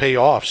 That'll pay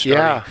off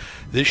starting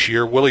this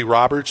year. Willie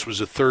Roberts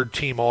was a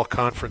third-team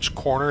all-conference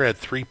corner, had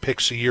 3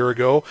 picks a year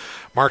ago.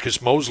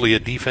 Marcus Mosley, a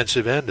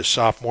defensive end, a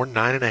sophomore,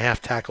 9.5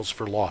 tackles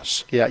for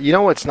loss. Yeah, you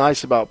know what's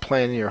nice about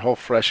playing your whole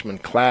freshman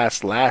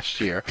class last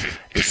year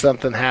is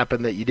something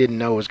happened that you didn't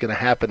know was going to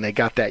happen. They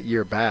got that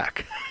year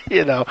back.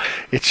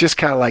 It's just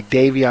kind of like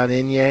Davion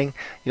Inyang.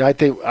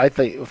 I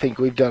think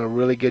we've done a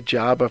really good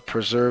job of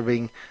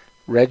preserving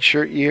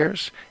redshirt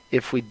years.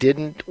 If we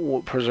didn't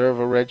preserve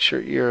a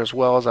redshirt year as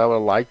well as I would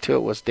have liked to, it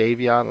was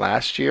Davion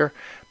last year,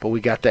 but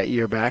we got that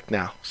year back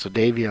now. So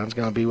Davion's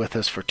going to be with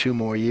us for 2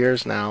 more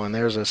years now, and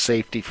there's a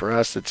safety for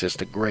us that's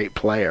just a great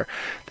player.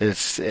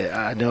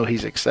 I know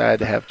he's excited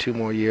to have 2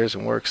 more years,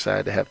 and we're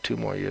excited to have 2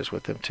 more years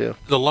with him too.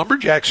 The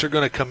Lumberjacks are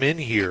going to come in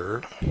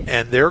here,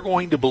 and they're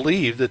going to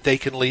believe that they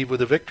can leave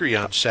with a victory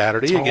on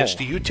Saturday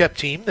against a UTEP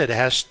team that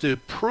has to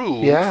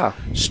prove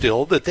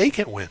still that they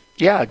can win.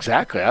 Yeah,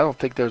 exactly. I don't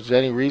think there's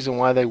any reason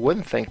why they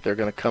wouldn't think they're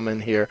going to come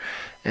in here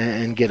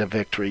and get a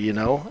victory,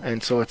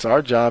 And so it's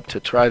our job to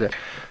try to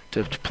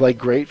play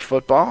great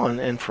football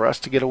and for us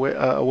to get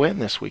a win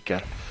this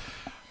weekend.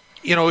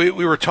 We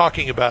were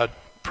talking about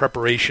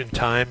preparation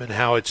time and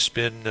how it's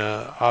been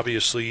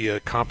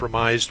obviously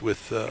compromised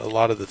with a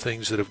lot of the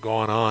things that have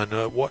gone on.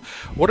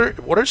 What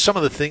are some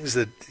of the things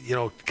that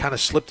kind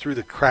of slip through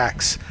the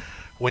cracks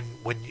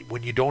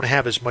when you don't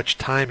have as much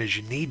time as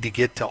you need to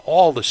get to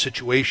all the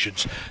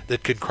situations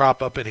that could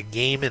crop up in a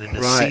game and in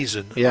a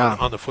season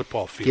on the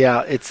football field?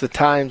 Yeah, it's the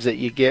times that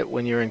you get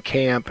when you're in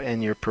camp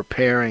and you're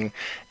preparing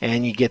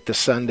and you get the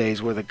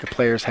Sundays where the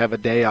players have a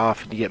day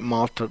off, and you get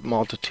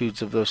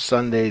multitudes of those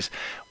Sundays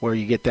where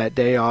you get that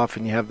day off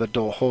and you have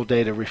the whole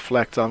day to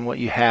reflect on what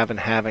you have and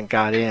haven't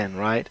got in,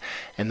 right?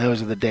 And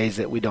those are the days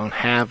that we don't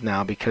have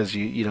now because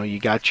you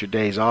got your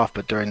days off,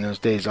 but during those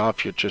days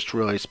off you're just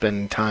really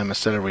spending time,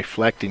 instead of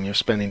reflecting, you're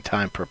spending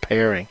time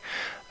preparing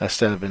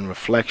instead of in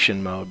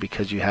reflection mode,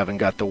 because you haven't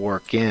got the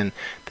work in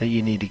that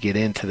you need to get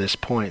into this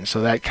point. And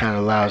so that kind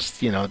of allows,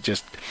 you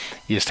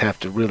just have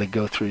to really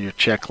go through your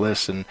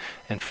checklist. And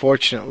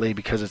fortunately,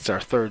 because it's our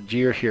third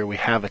year here, we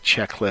have a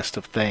checklist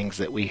of things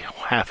that we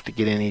have to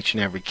get in each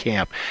and every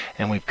camp.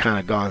 And we've kind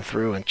of gone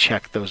through and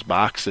checked those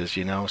boxes,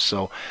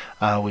 So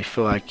we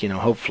feel like,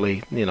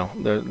 hopefully,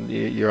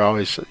 you're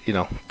always,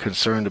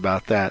 concerned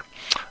about that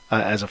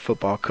as a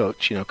football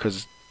coach,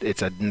 because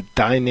it's a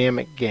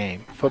dynamic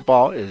game.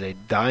 Football is a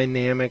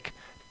dynamic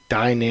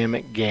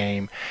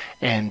game,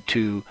 and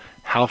to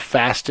how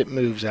fast it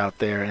moves out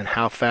there and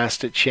how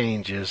fast it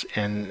changes,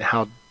 and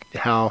how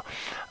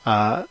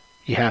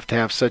you have to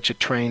have such a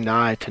trained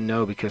eye to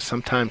know, because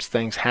sometimes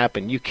things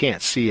happen. You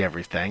can't see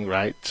everything,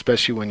 right?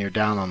 Especially when you're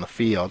down on the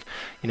field.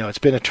 It's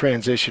been a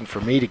transition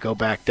for me to go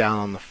back down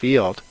on the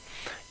field,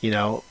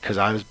 because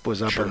I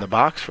was up in the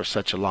box for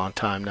such a long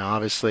time now,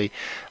 obviously.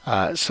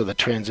 So the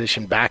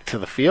transition back to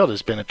the field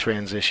has been a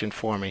transition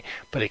for me.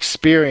 But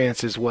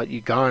experience is what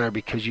you garner,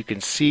 because you can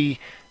see,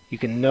 you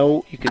can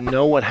know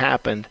what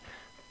happened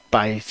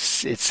by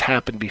it's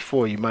happened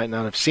before. You might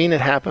not have seen it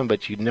happen,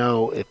 but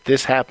if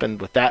this happened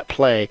with that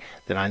play,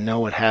 then I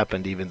know it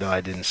happened even though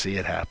I didn't see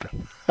it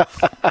happen.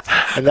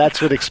 And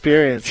that's what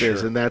experience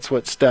is, and that's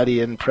what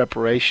study and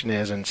preparation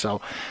is. And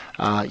so,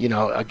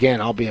 again,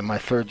 I'll be in my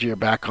third year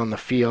back on the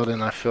field,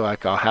 and I feel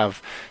like I'll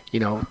have,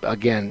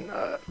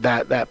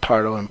 that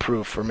part will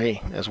improve for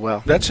me as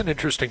well. That's an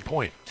interesting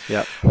point.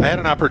 Yep. I had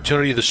an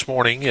opportunity this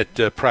morning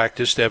at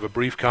practice to have a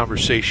brief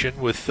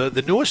conversation with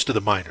the newest of the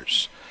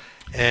Miners.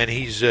 And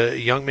he's a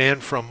young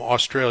man from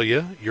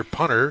Australia, your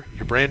punter,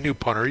 your brand new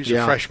punter. He's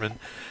a freshman,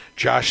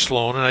 Josh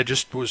Sloan. And I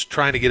just was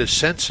trying to get a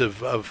sense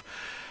of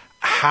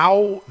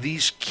how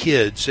these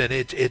kids, and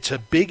it's a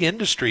big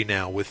industry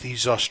now with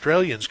these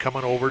Australians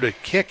coming over to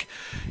kick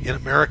in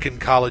American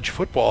college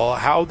football,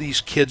 how these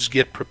kids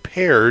get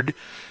prepared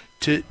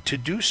to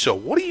do so.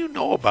 What do you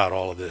know about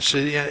all of this?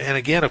 And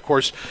again, of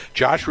course,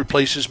 Josh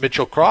replaces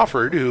Mitchell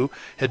Crawford, who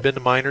had been the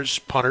Miners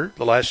punter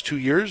the last 2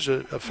 years,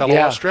 a fellow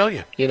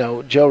Australian.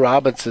 Joe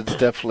Robinson's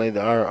definitely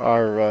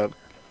our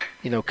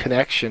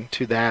connection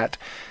to that,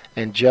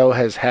 and Joe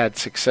has had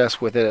success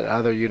with it at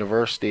other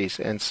universities,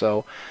 and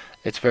so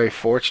it's very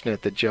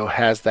fortunate that Joe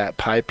has that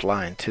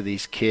pipeline to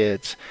these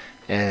kids.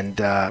 And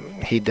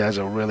he does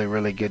a really,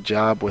 really good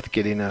job with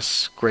getting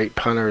us great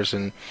punters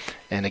and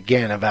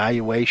again,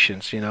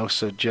 evaluations,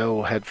 So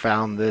Joe had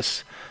found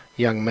this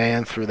young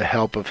man through the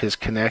help of his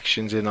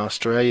connections in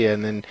Australia.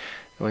 And then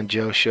when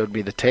Joe showed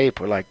me the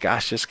tape, we're like,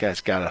 gosh, this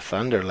guy's got a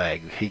thunder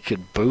leg. He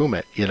could boom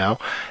it,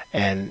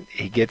 And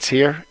he gets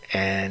here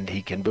and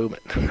he can boom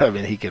it. I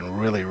mean, he can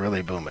really,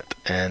 really boom it.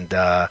 And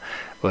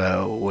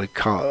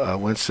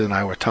Winston and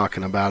I were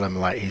talking about him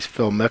like he's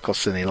Phil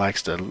Mickelson. He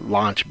likes to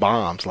launch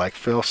bombs, like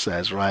Phil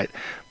says, right?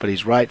 But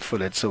he's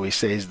right-footed, so we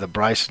say he's the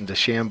Bryson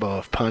DeChambeau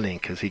of punting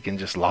because he can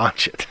just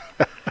launch it.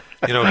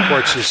 Of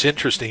course, it's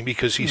interesting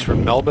because he's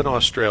from Melbourne,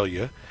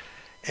 Australia,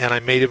 and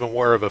I made him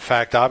aware of a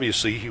fact,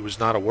 obviously, he was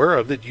not aware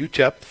of, that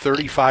UTEP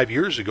 35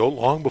 years ago,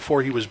 long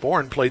before he was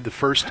born, played the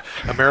first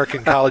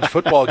American college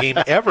football game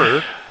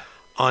ever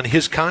on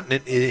his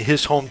continent, in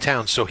his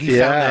hometown. So he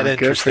found that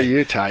interesting. Good for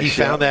you, Teicher. He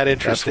found that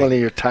interesting. That's one of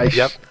your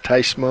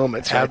Teicher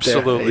moments.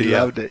 Absolutely. Right there. He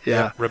loved it.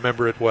 Yeah.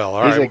 Remember it well.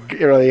 All He's right.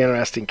 a really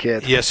interesting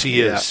kid. Yes,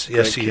 he is.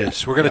 Yes, he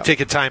is. We're going to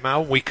take a timeout.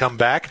 When we come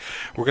back,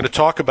 we're going to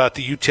talk about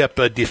the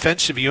UTEP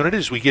defensive unit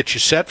as we get you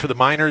set for the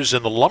Miners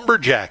and the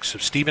Lumberjacks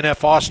of Stephen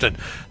F. Austin.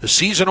 The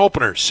season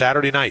opener,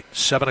 Saturday night,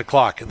 7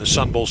 o'clock in the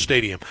Sun Bowl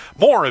Stadium.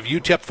 More of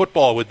UTEP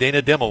football with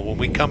Dana Dimel when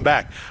we come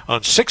back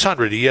on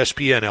 600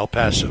 ESPN El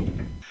Paso.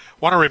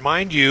 Want to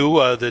remind you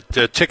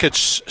that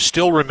tickets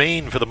still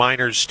remain for the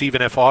Miners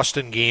Stephen F.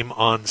 Austin game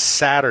on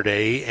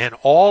Saturday, and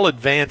all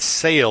advance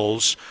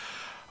sales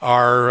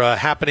are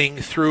happening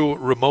through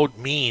remote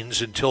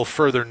means until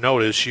further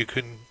notice. You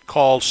can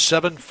call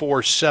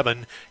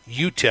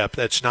 747-UTEP.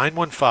 That's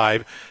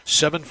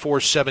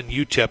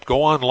 915-747-UTEP.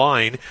 Go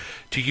online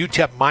to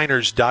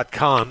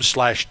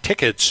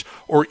utepminers.com/tickets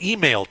or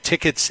email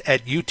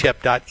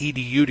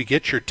tickets@utep.edu to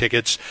get your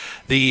tickets.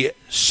 The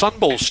Sun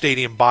Bowl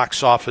Stadium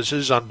box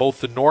offices on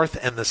both the north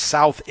and the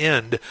south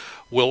end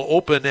will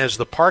open as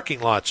the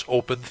parking lots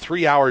open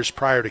 3 hours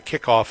prior to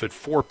kickoff at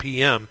 4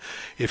 p.m.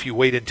 if you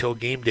wait until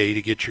game day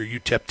to get your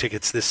UTEP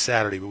tickets this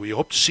Saturday. But we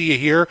hope to see you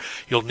here.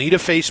 You'll need a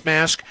face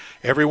mask.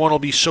 Everyone will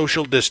be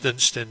social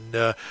distanced,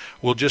 and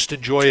we'll just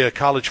enjoy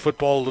college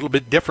football a little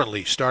bit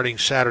differently starting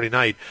Saturday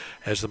night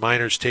as the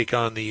Miners take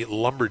on the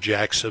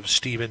Lumberjacks of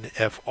Stephen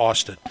F.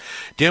 Austin.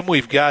 Dim,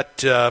 we've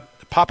got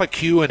Papa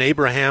Q and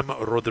Abraham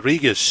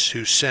Rodriguez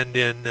who send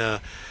in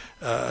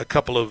a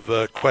couple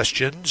of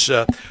questions.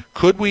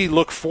 Could we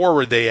look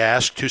forward, they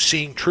ask, to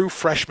seeing true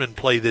freshmen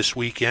play this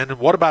weekend? And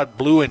what about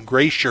blue and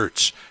gray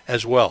shirts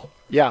as well?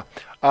 Yeah.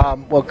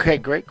 Okay,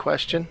 great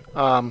question.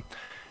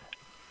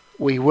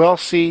 We will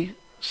see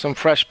some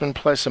freshmen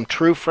play, some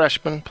true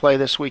freshmen play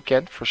this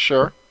weekend for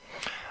sure.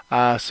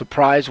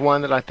 Surprise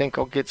one that I think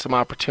will get some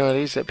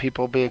opportunities that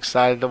people will be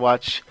excited to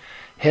watch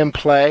him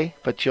play,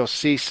 but you'll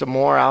see some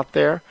more out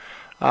there.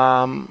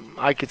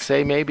 I could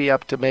say maybe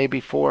up to maybe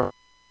 4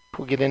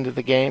 will get into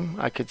the game,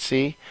 I could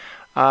see.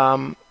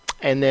 And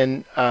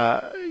then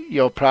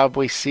you'll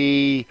probably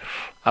see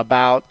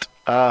about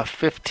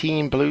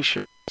 15 blue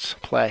shirts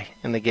play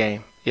in the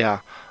game. Yeah,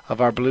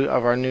 of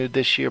our new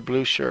this year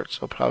blue shirts.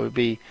 There'll probably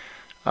be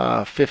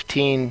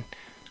 15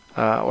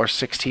 or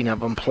 16 of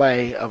them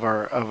play of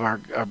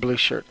our blue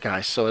shirt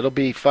guys. So it'll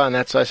be fun.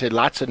 That's why I say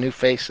lots of new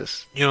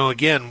faces.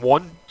 Again,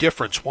 one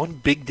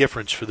big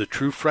difference for the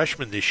true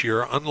freshmen this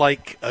year,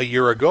 unlike a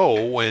year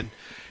ago when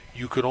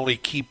you could only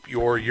keep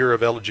your year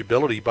of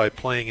eligibility by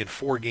playing in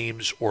 4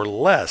 games or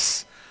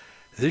less.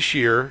 This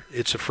year,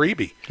 it's a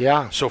freebie.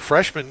 Yeah. So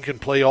freshmen can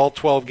play all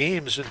 12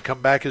 games and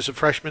come back as a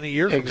freshman a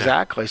year from now.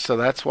 Exactly. So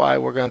that's why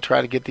we're going to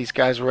try to get these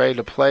guys ready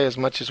to play as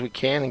much as we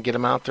can and get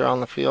them out there on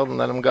the field and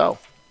let them go.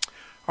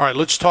 All right,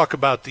 let's talk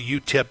about the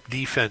UTEP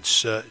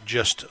defense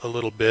just a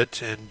little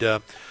bit.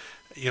 And,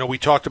 we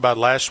talked about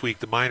last week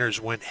the Miners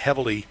went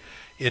heavily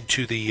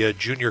into the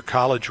junior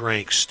college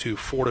ranks to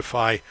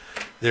fortify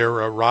their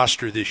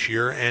roster this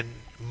year, and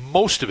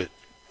most of it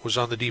was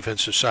on the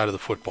defensive side of the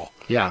football.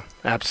 Yeah,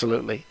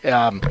 absolutely.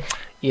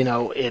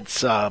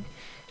 It's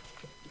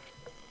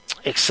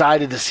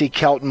excited to see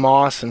Kelton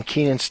Moss and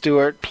Keenan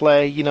Stewart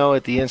play,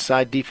 at the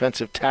inside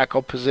defensive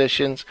tackle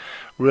positions.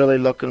 Really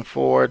looking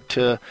forward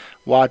to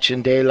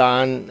watching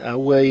Daylon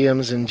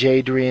Williams and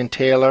Jadrian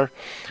Taylor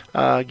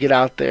get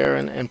out there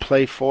and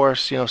play for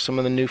us. Some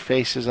of the new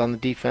faces on the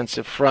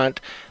defensive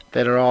front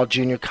that are all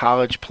junior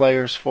college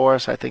players for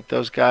us. I think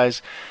those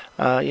guys,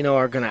 are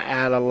going to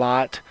add a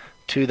lot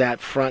to that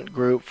front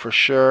group for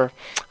sure.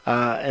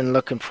 And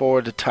looking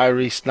forward to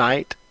Tyrese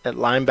Knight at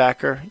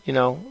linebacker,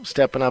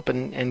 stepping up,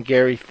 and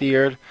Gary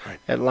Theard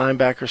at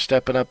linebacker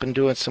stepping up and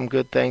doing some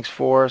good things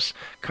for us.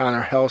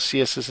 Connor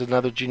Helsius is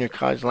another junior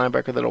college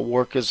linebacker that'll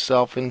work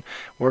himself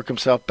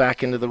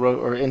back into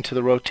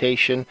the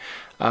rotation,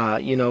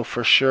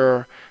 for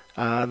sure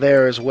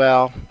there as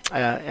well.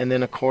 And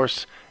then of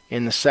course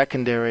in the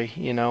secondary,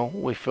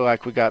 we feel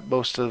like we got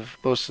most of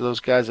those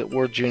guys that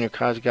were junior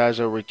college guys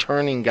are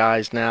returning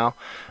guys now.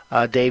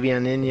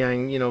 Davion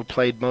Inyang,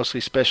 played mostly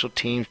special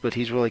teams, but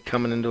he's really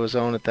coming into his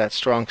own at that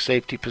strong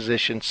safety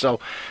position. So,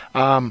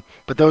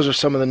 but those are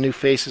some of the new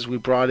faces we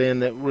brought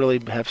in that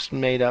really have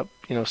made up,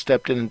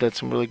 stepped in and done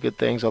some really good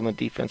things on the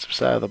defensive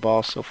side of the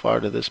ball so far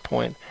to this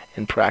point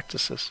in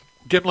practices.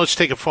 Dim, let's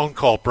take a phone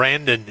call.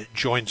 Brandon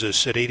joins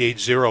us at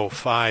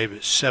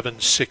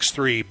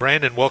 880-5763.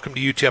 Brandon, welcome to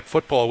UTEP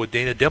Football with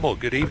Dana Dimel.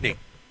 Good evening.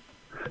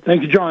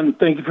 Thank you, John.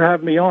 Thank you for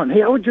having me on.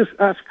 Hey, I would just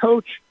ask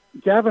Coach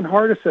Gavin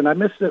Hardison, I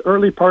missed the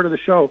early part of the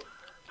show.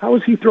 How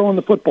is he throwing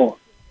the football?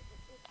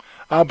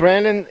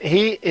 Brandon,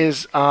 he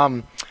is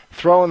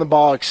throwing the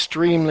ball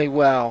extremely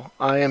well.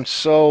 I am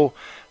so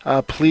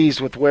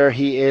pleased with where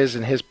he is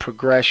and his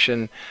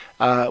progression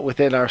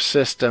within our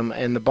system,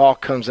 and the ball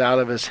comes out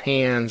of his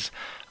hands.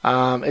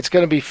 It's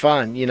going to be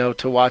fun,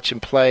 to watch him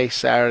play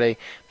Saturday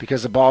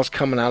because the ball's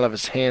coming out of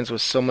his hands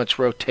with so much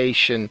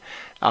rotation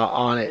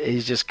on it.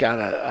 He's just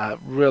got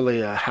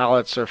really a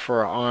howitzer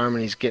for an arm,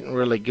 and he's getting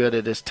really good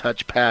at his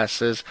touch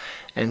passes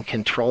and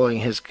controlling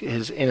his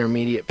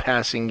intermediate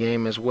passing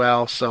game as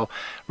well. So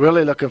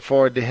really looking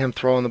forward to him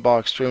throwing the ball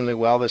extremely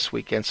well this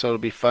weekend. So it'll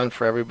be fun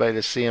for everybody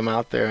to see him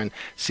out there and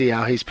see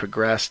how he's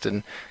progressed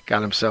and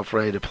got himself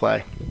ready to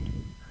play.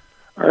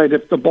 All right,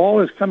 if the ball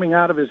is coming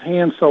out of his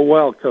hands so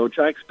well, Coach,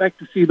 I expect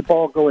to see the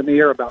ball go in the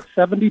air about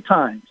 70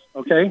 times,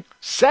 okay?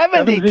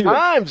 70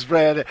 times,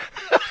 Brandon.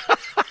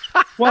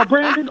 Well,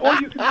 Brandon, or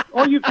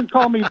you can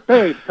call me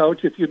Babe,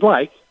 Coach, if you'd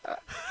like.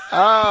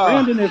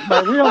 Brandon is my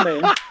real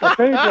name, but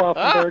Babe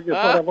Laufenberg is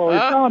what I've always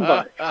gone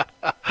by.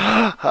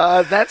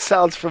 That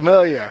sounds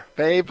familiar.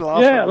 Babe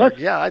Laufenberg.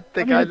 Yeah, I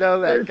think I know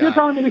that guy. You're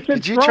telling me the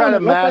kid's Did you try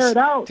to mask?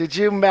 Did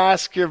you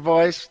mask your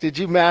voice? Did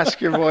you mask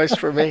your voice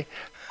for me?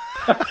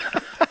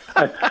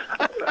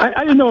 I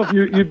didn't know if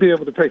you'd be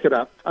able to pick it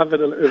up.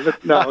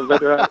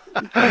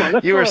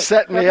 You were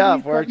setting me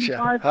up, weren't you?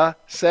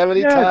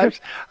 70 times?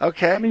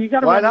 Okay. I mean, you got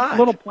to run a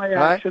little play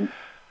action.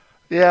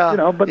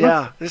 Right?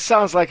 Yeah, this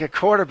sounds like a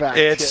quarterback.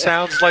 It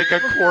sounds like a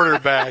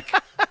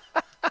quarterback.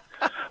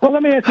 Well,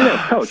 let me ask you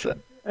this, Coach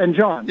and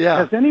John. Yeah.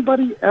 Has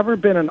anybody ever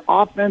been an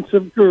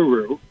offensive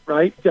guru,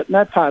 right, getting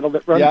that title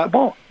that runs the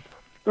ball?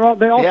 They all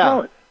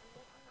throw it.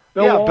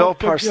 Bill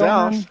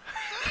Parcells.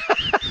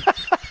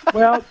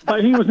 Well,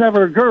 but he was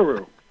never a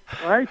guru,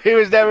 right? He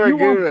was never a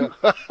guru.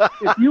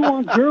 If you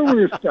want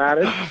guru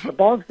status, the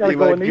ball's got to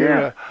go in the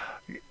air.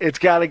 It's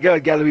got to go.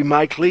 It's got to be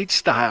Mike Leach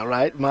style,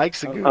 right?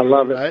 Mike's a guru. I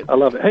love it. Right? I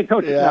love it. Hey,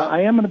 Coach, now,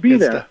 I am going to be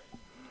there.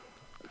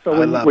 So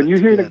when you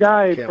hear the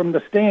guy from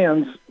the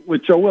stands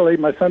with Joe Willie.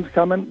 My son's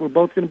coming. We're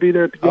both going to be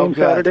there at the game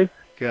Saturday.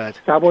 Good.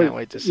 Cowboys, can't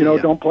wait to see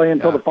don't play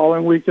until the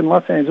following week in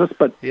Los Angeles.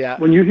 But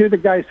when you hear the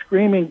guy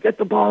screaming, "Get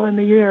the ball in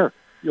the air,"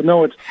 you'll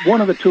know it's one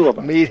of the two of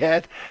them.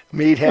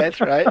 Meathead,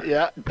 right?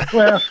 Yeah.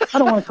 Well, I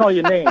don't want to call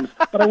you names,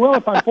 but I will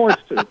if I'm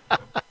forced to.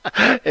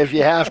 If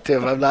you have to,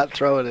 I'm not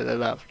throwing it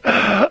enough.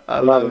 I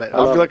love it.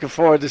 I'm looking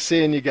forward to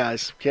seeing you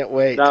guys. Can't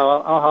wait.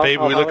 No,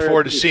 Babe, we look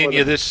forward to seeing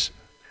you this.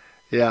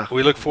 Yeah.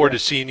 We look forward to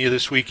seeing you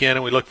this weekend,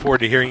 and we look forward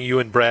to hearing you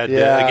and Brad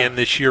again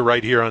this year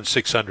right here on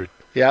 600.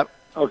 Yep.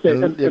 Okay.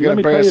 And you're going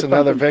to bring us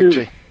another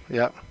victory.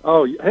 Yep.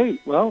 Oh, hey,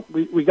 well,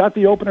 we got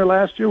the opener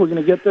last year. We're going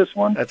to get this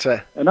one. That's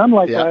right. And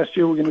unlike last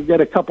year, we're going to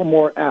get a couple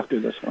more after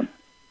this one.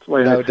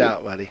 No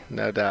doubt, buddy.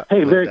 No doubt.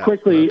 Hey, very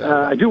quickly,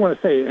 I do want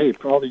to say, hey,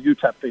 for all the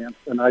UTEP fans,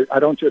 and I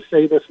don't just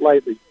say this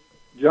lightly,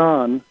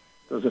 John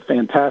does a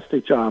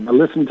fantastic job. I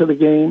listen to the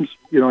games.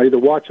 I either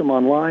watch them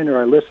online or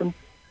I listen.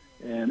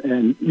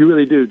 And you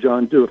really do,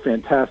 John, do a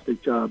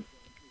fantastic job.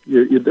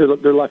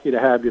 They're lucky to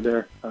have you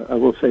there. I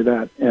will say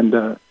that.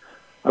 And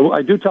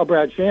I do tell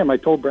Brad Sham, I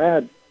told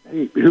Brad,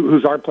 hey,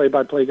 who's our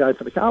play-by-play guy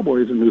for the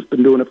Cowboys and who's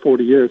been doing it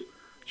 40 years.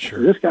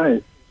 Sure. This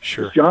guy,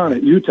 John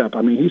at UTEP,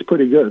 I mean, he's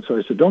pretty good. So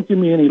I said, don't give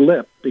me any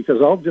lip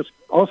because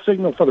I'll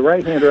signal for the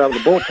right-hander out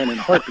of the bullpen in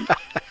a heartbeat.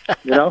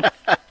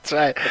 That's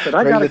right. I said,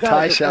 bring the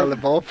Teicher out of the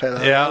bullpen.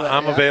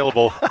 I'm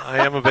available. I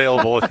am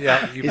available.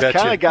 Yeah, you betcha.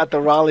 He's kind of got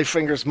the Raleigh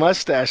Fingers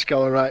mustache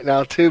going right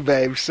now too,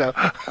 babe. So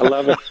I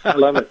love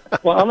it.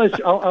 Well,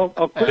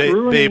 I'll quit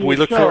ruining babe, we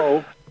the look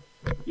show.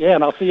 Yeah,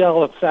 and I'll see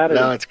y'all on Saturday.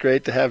 No, it's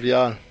great to have you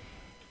on.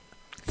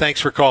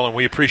 Thanks for calling.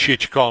 We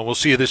appreciate you calling. We'll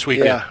see you this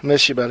weekend. Yeah,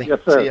 miss you, buddy. Yes,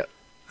 sir. See ya.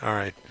 All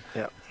right.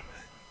 Yeah.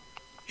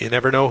 You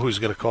never know who's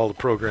going to call the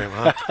program,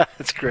 huh?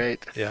 That's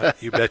great. Yeah,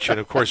 you betcha. And,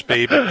 of course,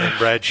 Babe and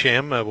Brad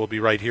Sham will be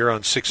right here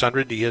on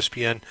 600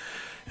 ESPN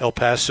El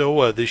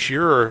Paso this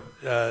year.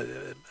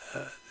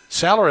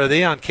 Sal, are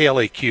they on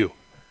KLAQ?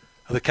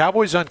 Are the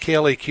Cowboys on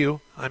KLAQ?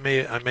 I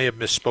may have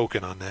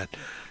misspoken on that.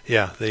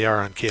 Yeah, they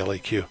are on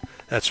KLAQ.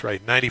 That's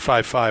right,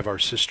 95.5, our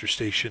sister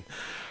station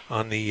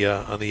on the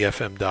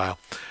FM dial.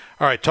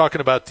 All right, talking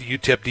about the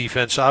UTEP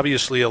defense,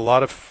 obviously a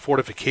lot of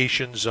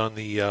fortifications on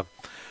the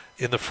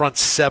in the front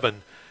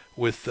seven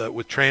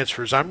with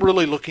transfers. I'm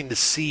really looking to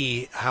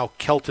see how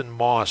Kelton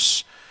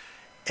Moss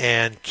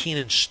and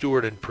Keenan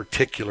Stewart in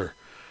particular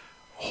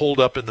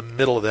hold up in the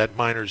middle of that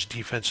Miners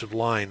defensive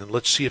line, and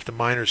let's see if the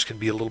Miners can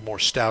be a little more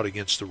stout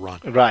against the run.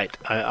 Right.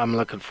 I'm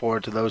looking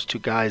forward to those two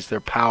guys. They're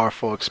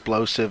powerful,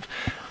 explosive,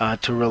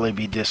 to really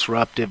be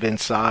disruptive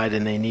inside,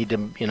 and they need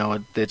to,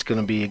 it's going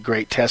to be a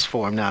great test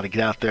for them now to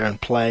get out there and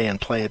play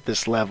at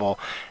this level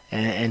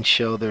and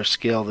show their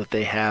skill that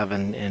they have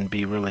and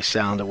be really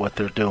sound at what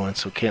they're doing.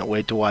 So can't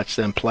wait to watch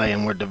them play,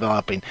 and we're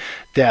developing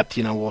depth.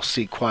 We'll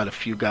see quite a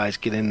few guys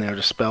get in there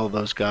to spell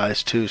those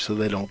guys too, so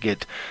they don't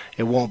get –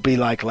 it won't be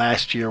like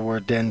last year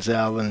where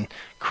Denzel and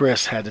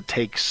Chris had to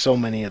take so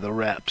many of the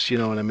reps. You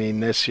know what I mean?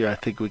 This year I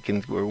think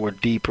we're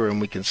deeper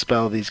and we can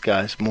spell these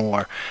guys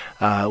more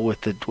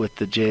with the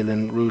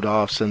Jalen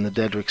Rudolphs and the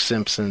Dedrick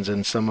Simpsons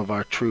and some of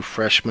our true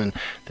freshmen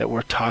that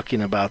we're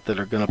talking about that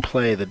are going to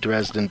play, the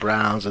Dresden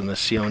Browns and the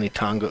Sione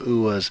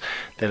Tonga-Uas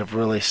that have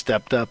really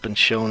stepped up and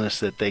shown us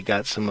that they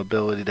got some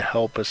ability to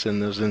help us in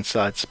those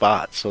inside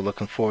spots. So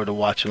looking forward to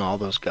watching all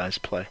those guys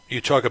play.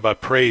 You talk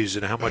about praise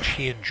and how much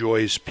he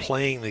enjoys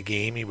playing the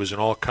game. He was an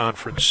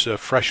all-conference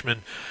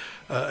freshman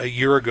a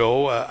year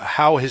ago.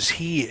 How has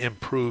he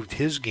improved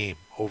his game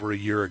over a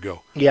year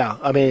ago? Yeah,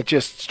 I mean, it's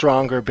just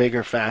stronger,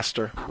 bigger,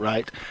 faster,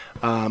 right?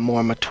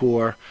 More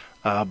mature,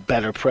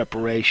 better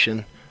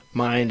preparation,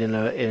 mind in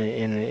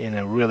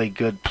a really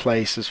good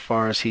place as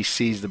far as he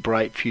sees the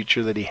bright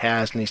future that he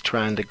has, and he's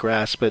trying to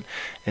grasp it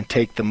and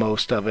take the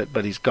most of it.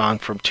 But he's gone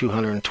from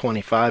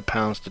 225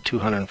 pounds to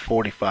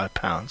 245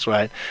 pounds,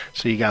 right?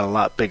 So you got a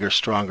lot bigger,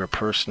 stronger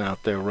person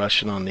out there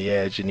rushing on the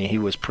edge, and he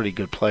was a pretty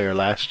good player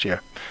last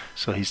year.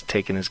 So he's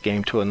taken his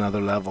game to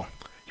another level.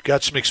 You've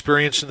got some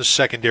experience in the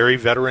secondary,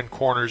 veteran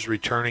corners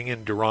returning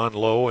in Duron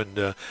Lowe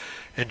and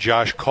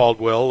Josh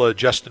Caldwell.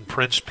 Justin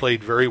Prince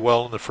played very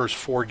well in the first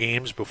 4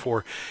 games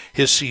before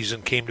his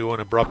season came to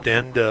an abrupt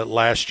end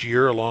last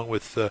year, along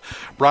with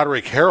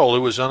Broderick Harrell,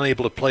 who was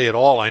unable to play at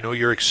all. I know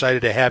you're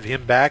excited to have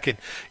him back, and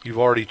you've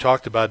already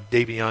talked about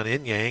Davion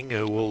Inyang,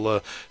 who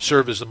will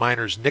serve as the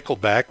Miners'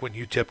 nickelback when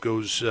UTEP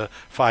goes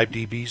 5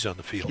 DBs on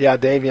the field. Yeah,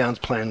 Davion's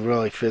playing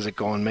really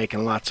physical and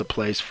making lots of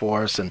plays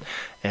for us, and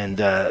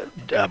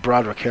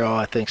Broderick Harrell,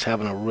 I think, is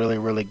having a really,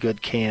 really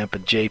good camp,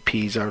 and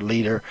JP's our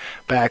leader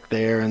back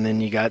there, and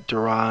then you got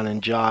Duron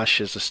and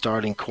Josh as the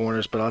starting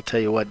corners. But I'll tell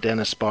you what,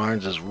 Dennis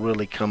Barnes is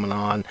really coming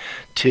on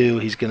too.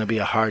 He's going to be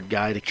a hard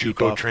guy to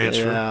keep off.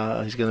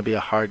 Yeah, he's going to be a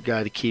hard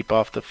guy to keep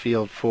off the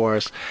field for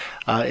us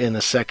in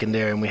the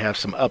secondary. And we have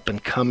some up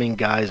and coming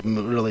guys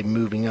really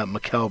moving up.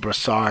 Mikel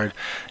Brassard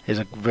is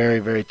a very,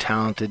 very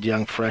talented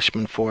young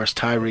freshman for us.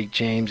 Tyreek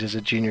James is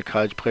a junior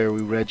college player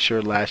we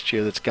redshirted last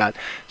year that's got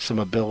some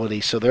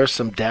eligibility. So there's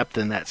some depth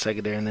in that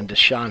secondary. And then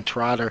Deshaun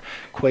Trotter,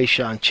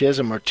 Quayshawn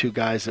Chisholm are two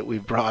guys that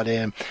we've brought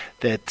in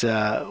that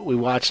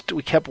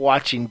we kept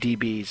watching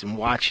DBs and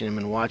watching them,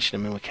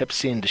 and we kept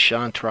seeing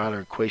Deshaun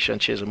Trotter, Quayshawn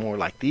Chisholm. We're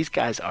like, these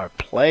guys are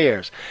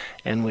players,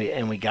 and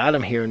we got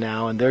them here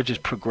now, and they're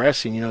just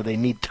progressing. They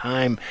need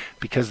time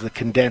because of the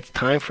condensed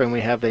time frame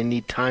we have. They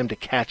need time to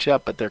catch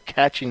up, but they're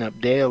catching up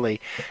daily,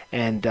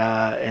 and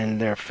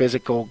they're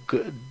physical.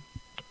 Good.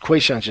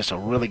 Quayshawn's just a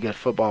really good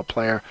football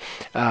player,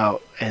 and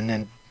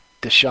then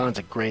Deshaun's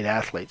a great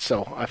athlete.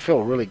 So I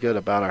feel really good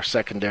about our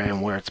secondary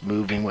and where it's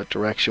moving, what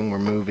direction we're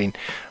moving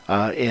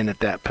in at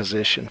that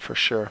position for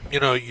sure.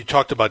 You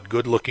talked about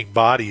good-looking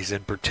bodies,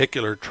 in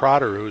particular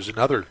Trotter, who's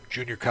another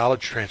junior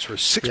college transfer,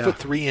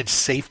 6'3" inch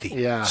safety.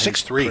 Yeah,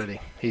 6'3".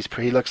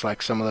 He looks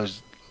like some of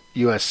those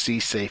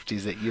USC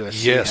safeties that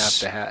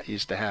USC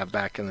used to have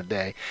back in the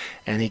day,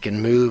 and he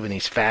can move and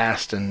he's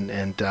fast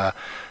and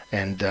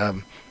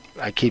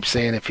I keep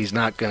saying if he's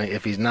not gonna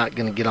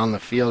get on the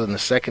field in the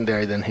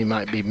secondary, then he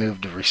might be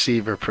moved to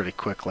receiver pretty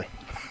quickly.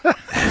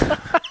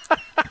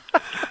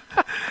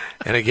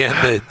 And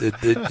again,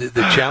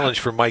 the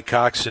challenge for Mike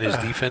Cox and his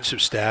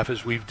defensive staff,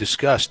 as we've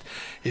discussed,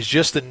 is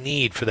just the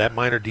need for that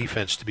Miner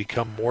defense to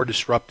become more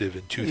disruptive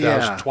in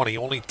 2020.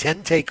 Only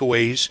 10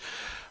 takeaways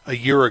a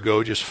year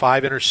ago, just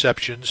 5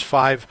 interceptions,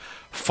 5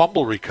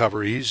 fumble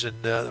recoveries,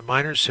 and the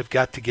Miners have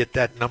got to get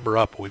that number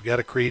up. We've got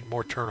to create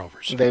more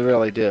turnovers. They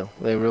really do.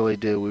 We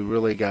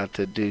really got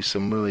to do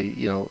some really,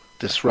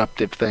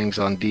 disruptive things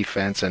on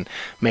defense and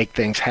make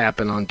things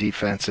happen on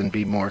defense and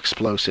be more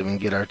explosive and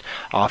get our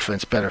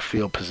offense better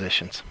field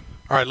positions.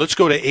 All right, let's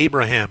go to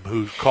Abraham,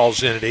 who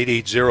calls in at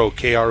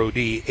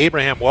 880-KROD.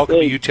 Abraham, welcome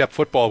to UTEP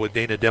Football with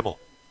Dana Dimel.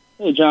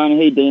 Hey, John.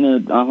 Hey,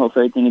 Dana. I hope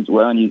everything is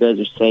well and you guys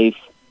are safe.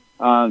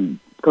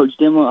 Coach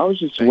Dimel, I was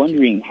just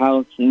wondering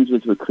how things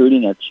with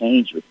recruiting have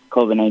changed with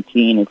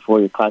COVID-19 and for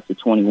your class of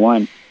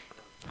 21.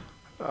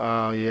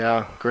 Oh,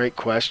 yeah, great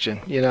question.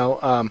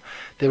 The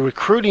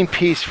recruiting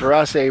piece for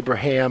us,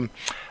 Abraham,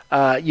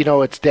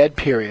 it's dead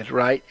period,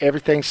 right?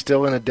 Everything's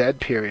still in a dead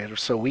period,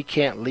 so we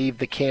can't leave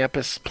the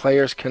campus.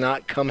 Players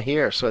cannot come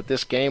here. So at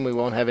this game, we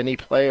won't have any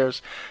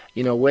players,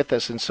 with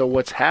us. And so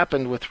what's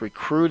happened with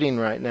recruiting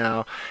right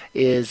now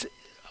is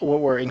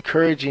what we're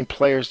encouraging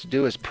players to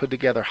do is put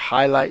together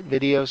highlight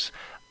videos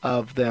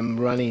of them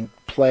running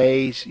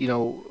plays,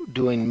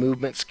 doing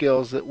movement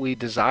skills that we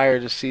desire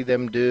to see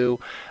them do,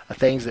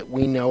 things that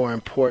we know are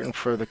important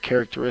for the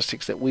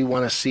characteristics that we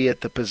want to see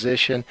at the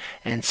position,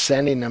 and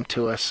sending them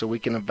to us so we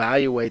can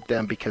evaluate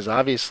them, because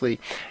obviously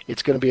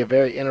it's going to be a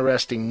very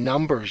interesting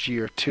numbers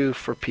year too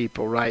for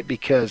people, right?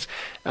 Because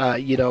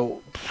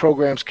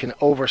programs can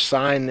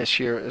oversign this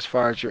year as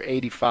far as your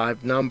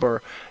 85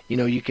 number.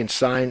 You can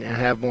sign and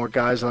have more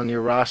guys on your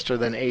roster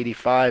than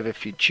 85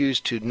 if you choose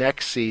to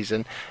next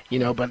season,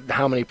 but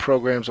how many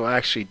programs will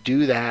actually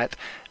do that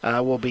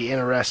will be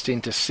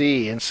interesting to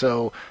see. And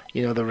so,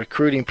 the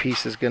recruiting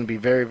piece is going to be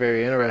very,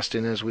 very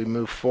interesting as we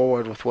move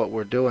forward with what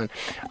we're doing.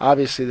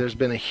 Obviously, there's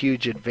been a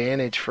huge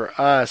advantage for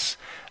us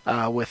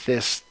with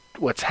this,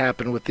 what's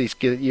happened with these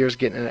guys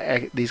getting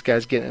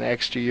an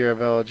extra year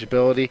of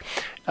eligibility,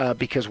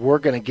 because we're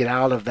going to get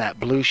out of that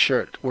blue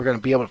shirt. We're going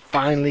to be able to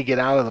finally get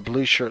out of the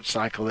blue shirt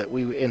cycle that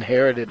we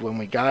inherited when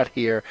we got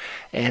here,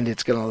 and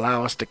it's going to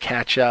allow us to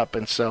catch up.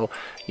 And so,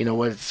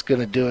 what it's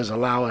going to do is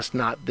allow us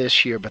not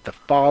this year, but the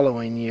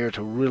following year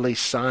to really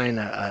sign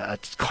a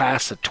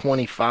class of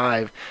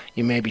 25,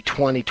 maybe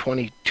 20,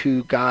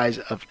 22 guys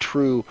of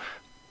true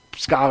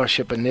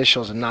scholarship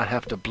initials and not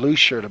have to blue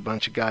shirt a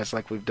bunch of guys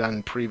like we've done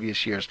in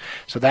previous years.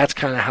 So that's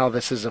kind of how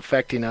this is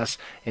affecting us.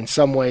 In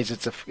some ways,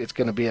 it's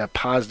going to be a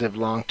positive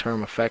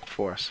long-term effect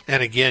for us.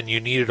 And again, you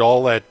needed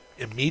all that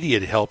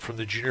immediate help from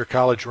the junior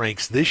college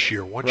ranks this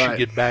year. Once you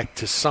get back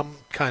to some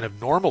kind of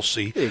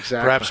normalcy,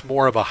 perhaps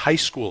more of a high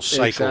school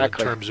cycle in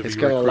terms of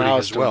your recruiting as well.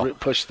 It's going to allow us to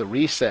push the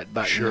reset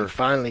button and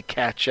finally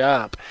catch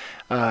up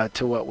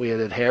to what we had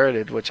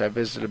inherited, which I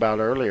visited about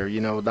earlier.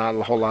 Not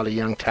a whole lot of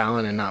young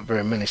talent and not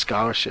very many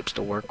scholarships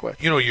to work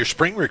with. Your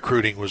spring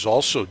recruiting was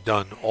also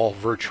done all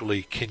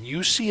virtually. Can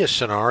you see a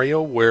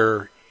scenario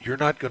where you're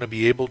not going to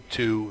be able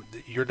to,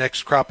 your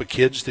next crop of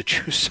kids that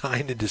you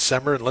sign in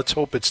December, and let's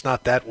hope it's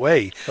not that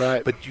way,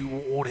 but you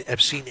won't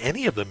have seen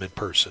any of them in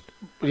person?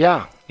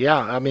 Yeah.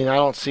 I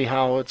don't see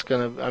how it's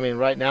going to,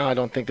 right now I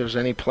don't think there's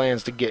any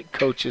plans to get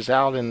coaches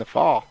out in the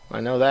fall.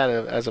 I know that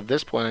as of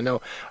this point. I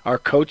know our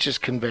coaches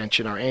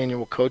convention, our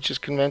annual coaches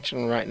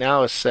convention right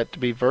now is set to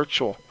be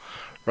virtual,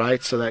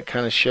 right? So that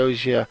kind of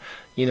shows you,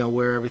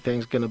 where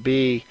everything's going to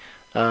be.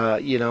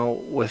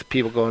 With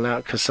people going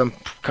out, because some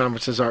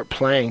conferences aren't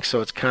playing,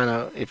 so it's kind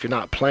of, if you're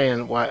not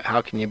playing,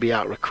 how can you be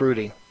out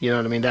recruiting? You know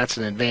what I mean? That's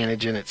an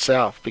advantage in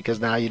itself, because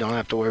now you don't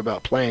have to worry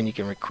about playing, you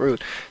can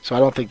recruit. So I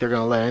don't think they're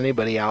going to let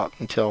anybody out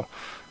until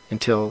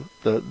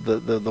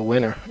the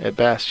winter at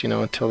best,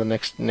 until the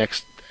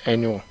next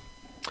annual.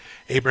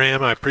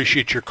 Abraham, I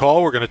appreciate your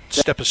call. We're going to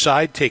step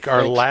aside, take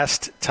our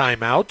last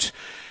time out.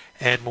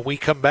 And when we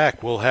come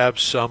back, we'll have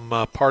some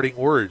parting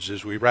words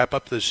as we wrap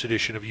up this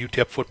edition of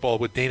UTEP Football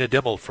with Dana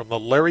Dimel from the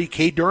Larry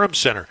K. Durham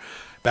Center.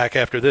 Back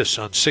after this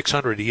on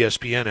 600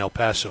 ESPN El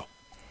Paso.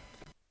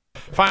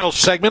 Final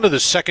segment of the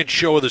second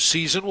show of the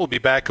season. We'll be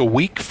back a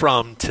week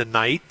from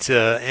tonight,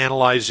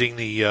 analyzing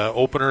the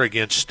opener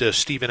against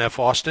Stephen F.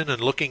 Austin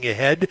and looking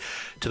ahead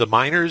to the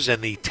Miners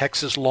and the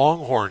Texas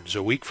Longhorns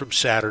a week from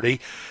Saturday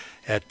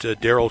at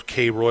Darrell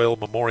K. Royal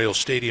Memorial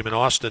Stadium in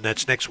Austin.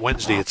 That's next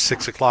Wednesday at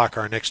 6 o'clock,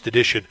 our next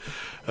edition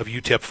of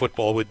UTEP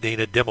Football with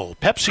Dana Dimel.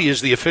 Pepsi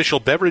is the official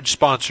beverage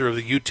sponsor of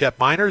the UTEP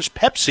Miners.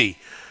 Pepsi,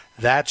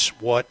 that's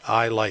what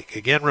I like.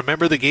 Again,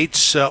 remember the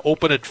gates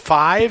open at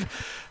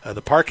 5.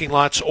 The parking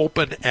lots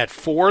open at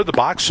 4. The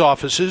box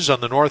offices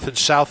on the north and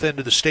south end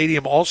of the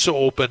stadium also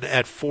open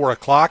at 4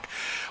 o'clock.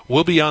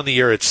 We'll be on the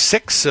air at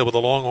 6 with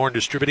the Longhorn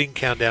Distributing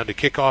Countdown to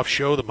Kickoff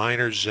show. The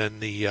Miners and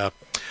the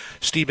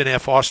Stephen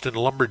F. Austin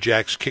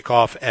Lumberjacks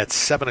kickoff at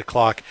 7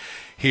 o'clock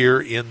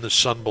here in the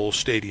Sun Bowl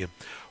Stadium.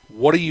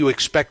 What are you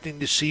expecting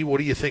to see? What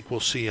do you think we'll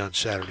see on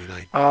Saturday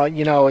night?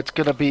 It's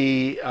going to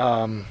be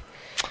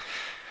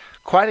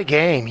quite a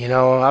game.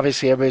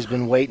 Obviously everybody's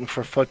been waiting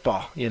for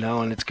football,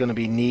 and it's going to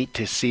be neat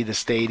to see the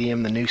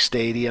stadium, the new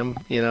stadium,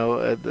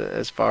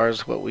 as far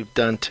as what we've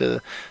done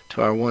to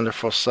our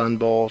wonderful Sun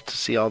Bowl, to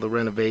see all the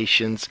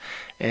renovations.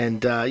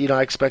 And,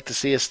 I expect to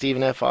see a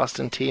Stephen F.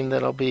 Austin team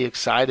that'll be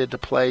excited to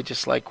play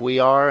just like we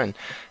are, and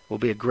will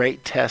be a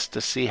great test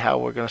to see how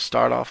we're going to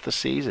start off the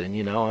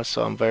season,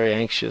 So I'm very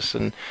anxious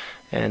and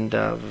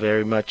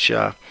very much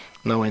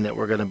knowing that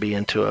we're going to be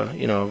into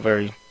a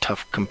very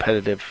tough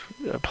competitive,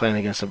 playing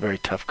against a very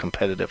tough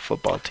competitive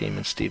football team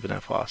in Stephen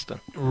F.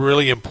 Austin.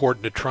 Really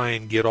important to try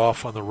and get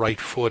off on the right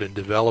foot and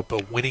develop a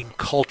winning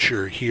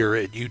culture here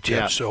at UTEP.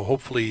 Yeah. So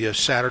hopefully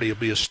Saturday will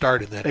be a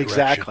start in that direction.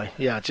 Exactly.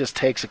 Yeah, it just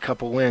takes a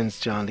couple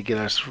wins, John, to get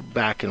us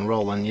back and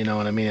rolling, you know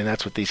what I mean? And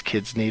that's what these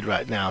kids need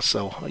right now.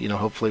 So,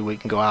 hopefully we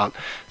can go out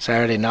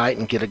Saturday night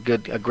and get a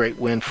great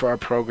win for our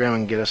program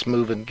and get us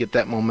moving, get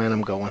that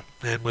momentum going.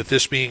 And with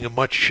this being a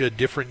much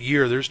different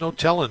year, there's no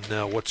telling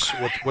what's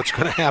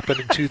going to happen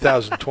in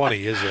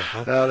 2020, is there?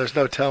 Huh? No, there's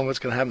no telling what's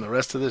going to happen the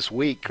rest of this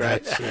week,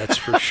 right? That's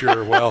for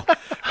sure. Well,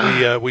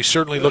 we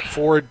certainly look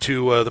forward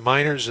to the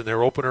Miners and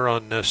their opener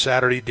on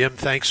Saturday. Dim,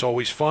 thanks,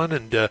 always fun,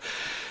 and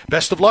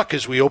best of luck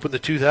as we open the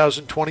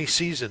 2020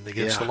 season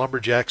against the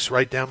Lumberjacks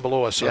right down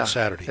below us on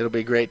Saturday. It'll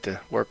be great to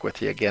work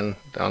with you again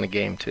on a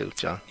game too,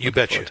 John. You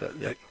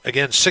betcha.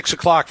 Again, 6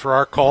 o'clock for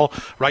our call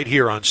right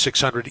here on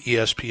 600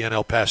 ESPN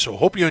El Paso.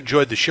 Hope you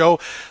enjoyed the show.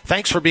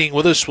 Thanks for being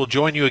with us. We'll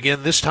join you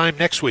again this time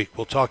next week.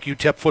 We'll talk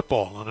UTEP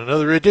football on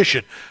another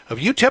edition of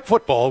UTEP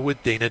Football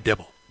with Dana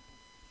Dimel.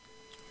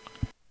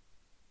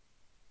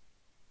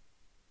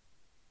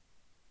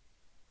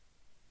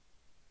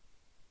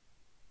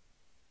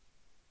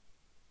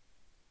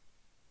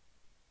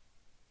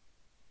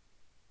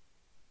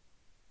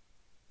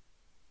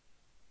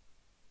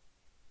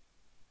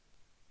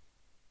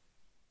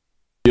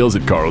 Deals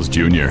at Carl's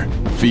Jr.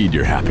 Feed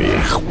your happy.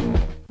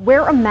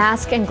 Wear a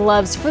mask and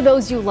gloves for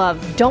those you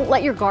love. Don't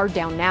let your guard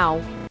down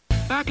now.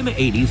 Back in the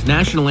 80s,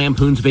 National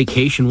Lampoon's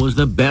Vacation was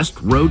the best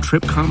road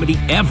trip comedy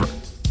ever.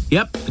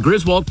 Yep, the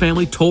Griswold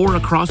family tore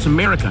across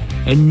America,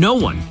 and no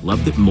one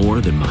loved it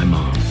more than my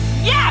mom.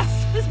 Yes!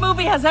 This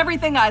movie has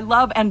everything I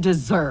love and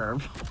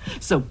deserve.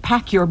 So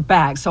pack your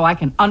bags so I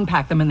can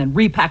unpack them and then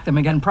repack them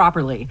again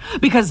properly.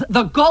 Because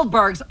the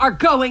Goldbergs are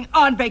going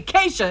on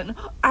vacation.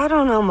 I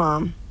don't know,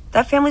 Mom.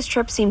 That family's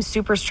trip seems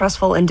super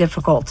stressful and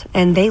difficult,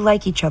 and they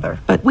like each other.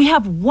 But we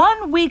have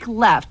 1 week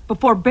left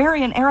before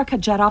Barry and Erica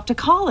jet off to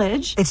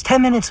college. It's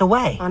 10 minutes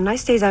away. On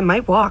nice days, I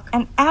might walk.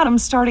 And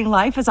Adam's starting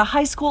life as a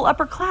high school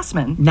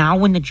upperclassman. Now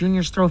when the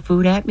juniors throw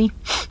food at me,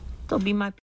 they'll be my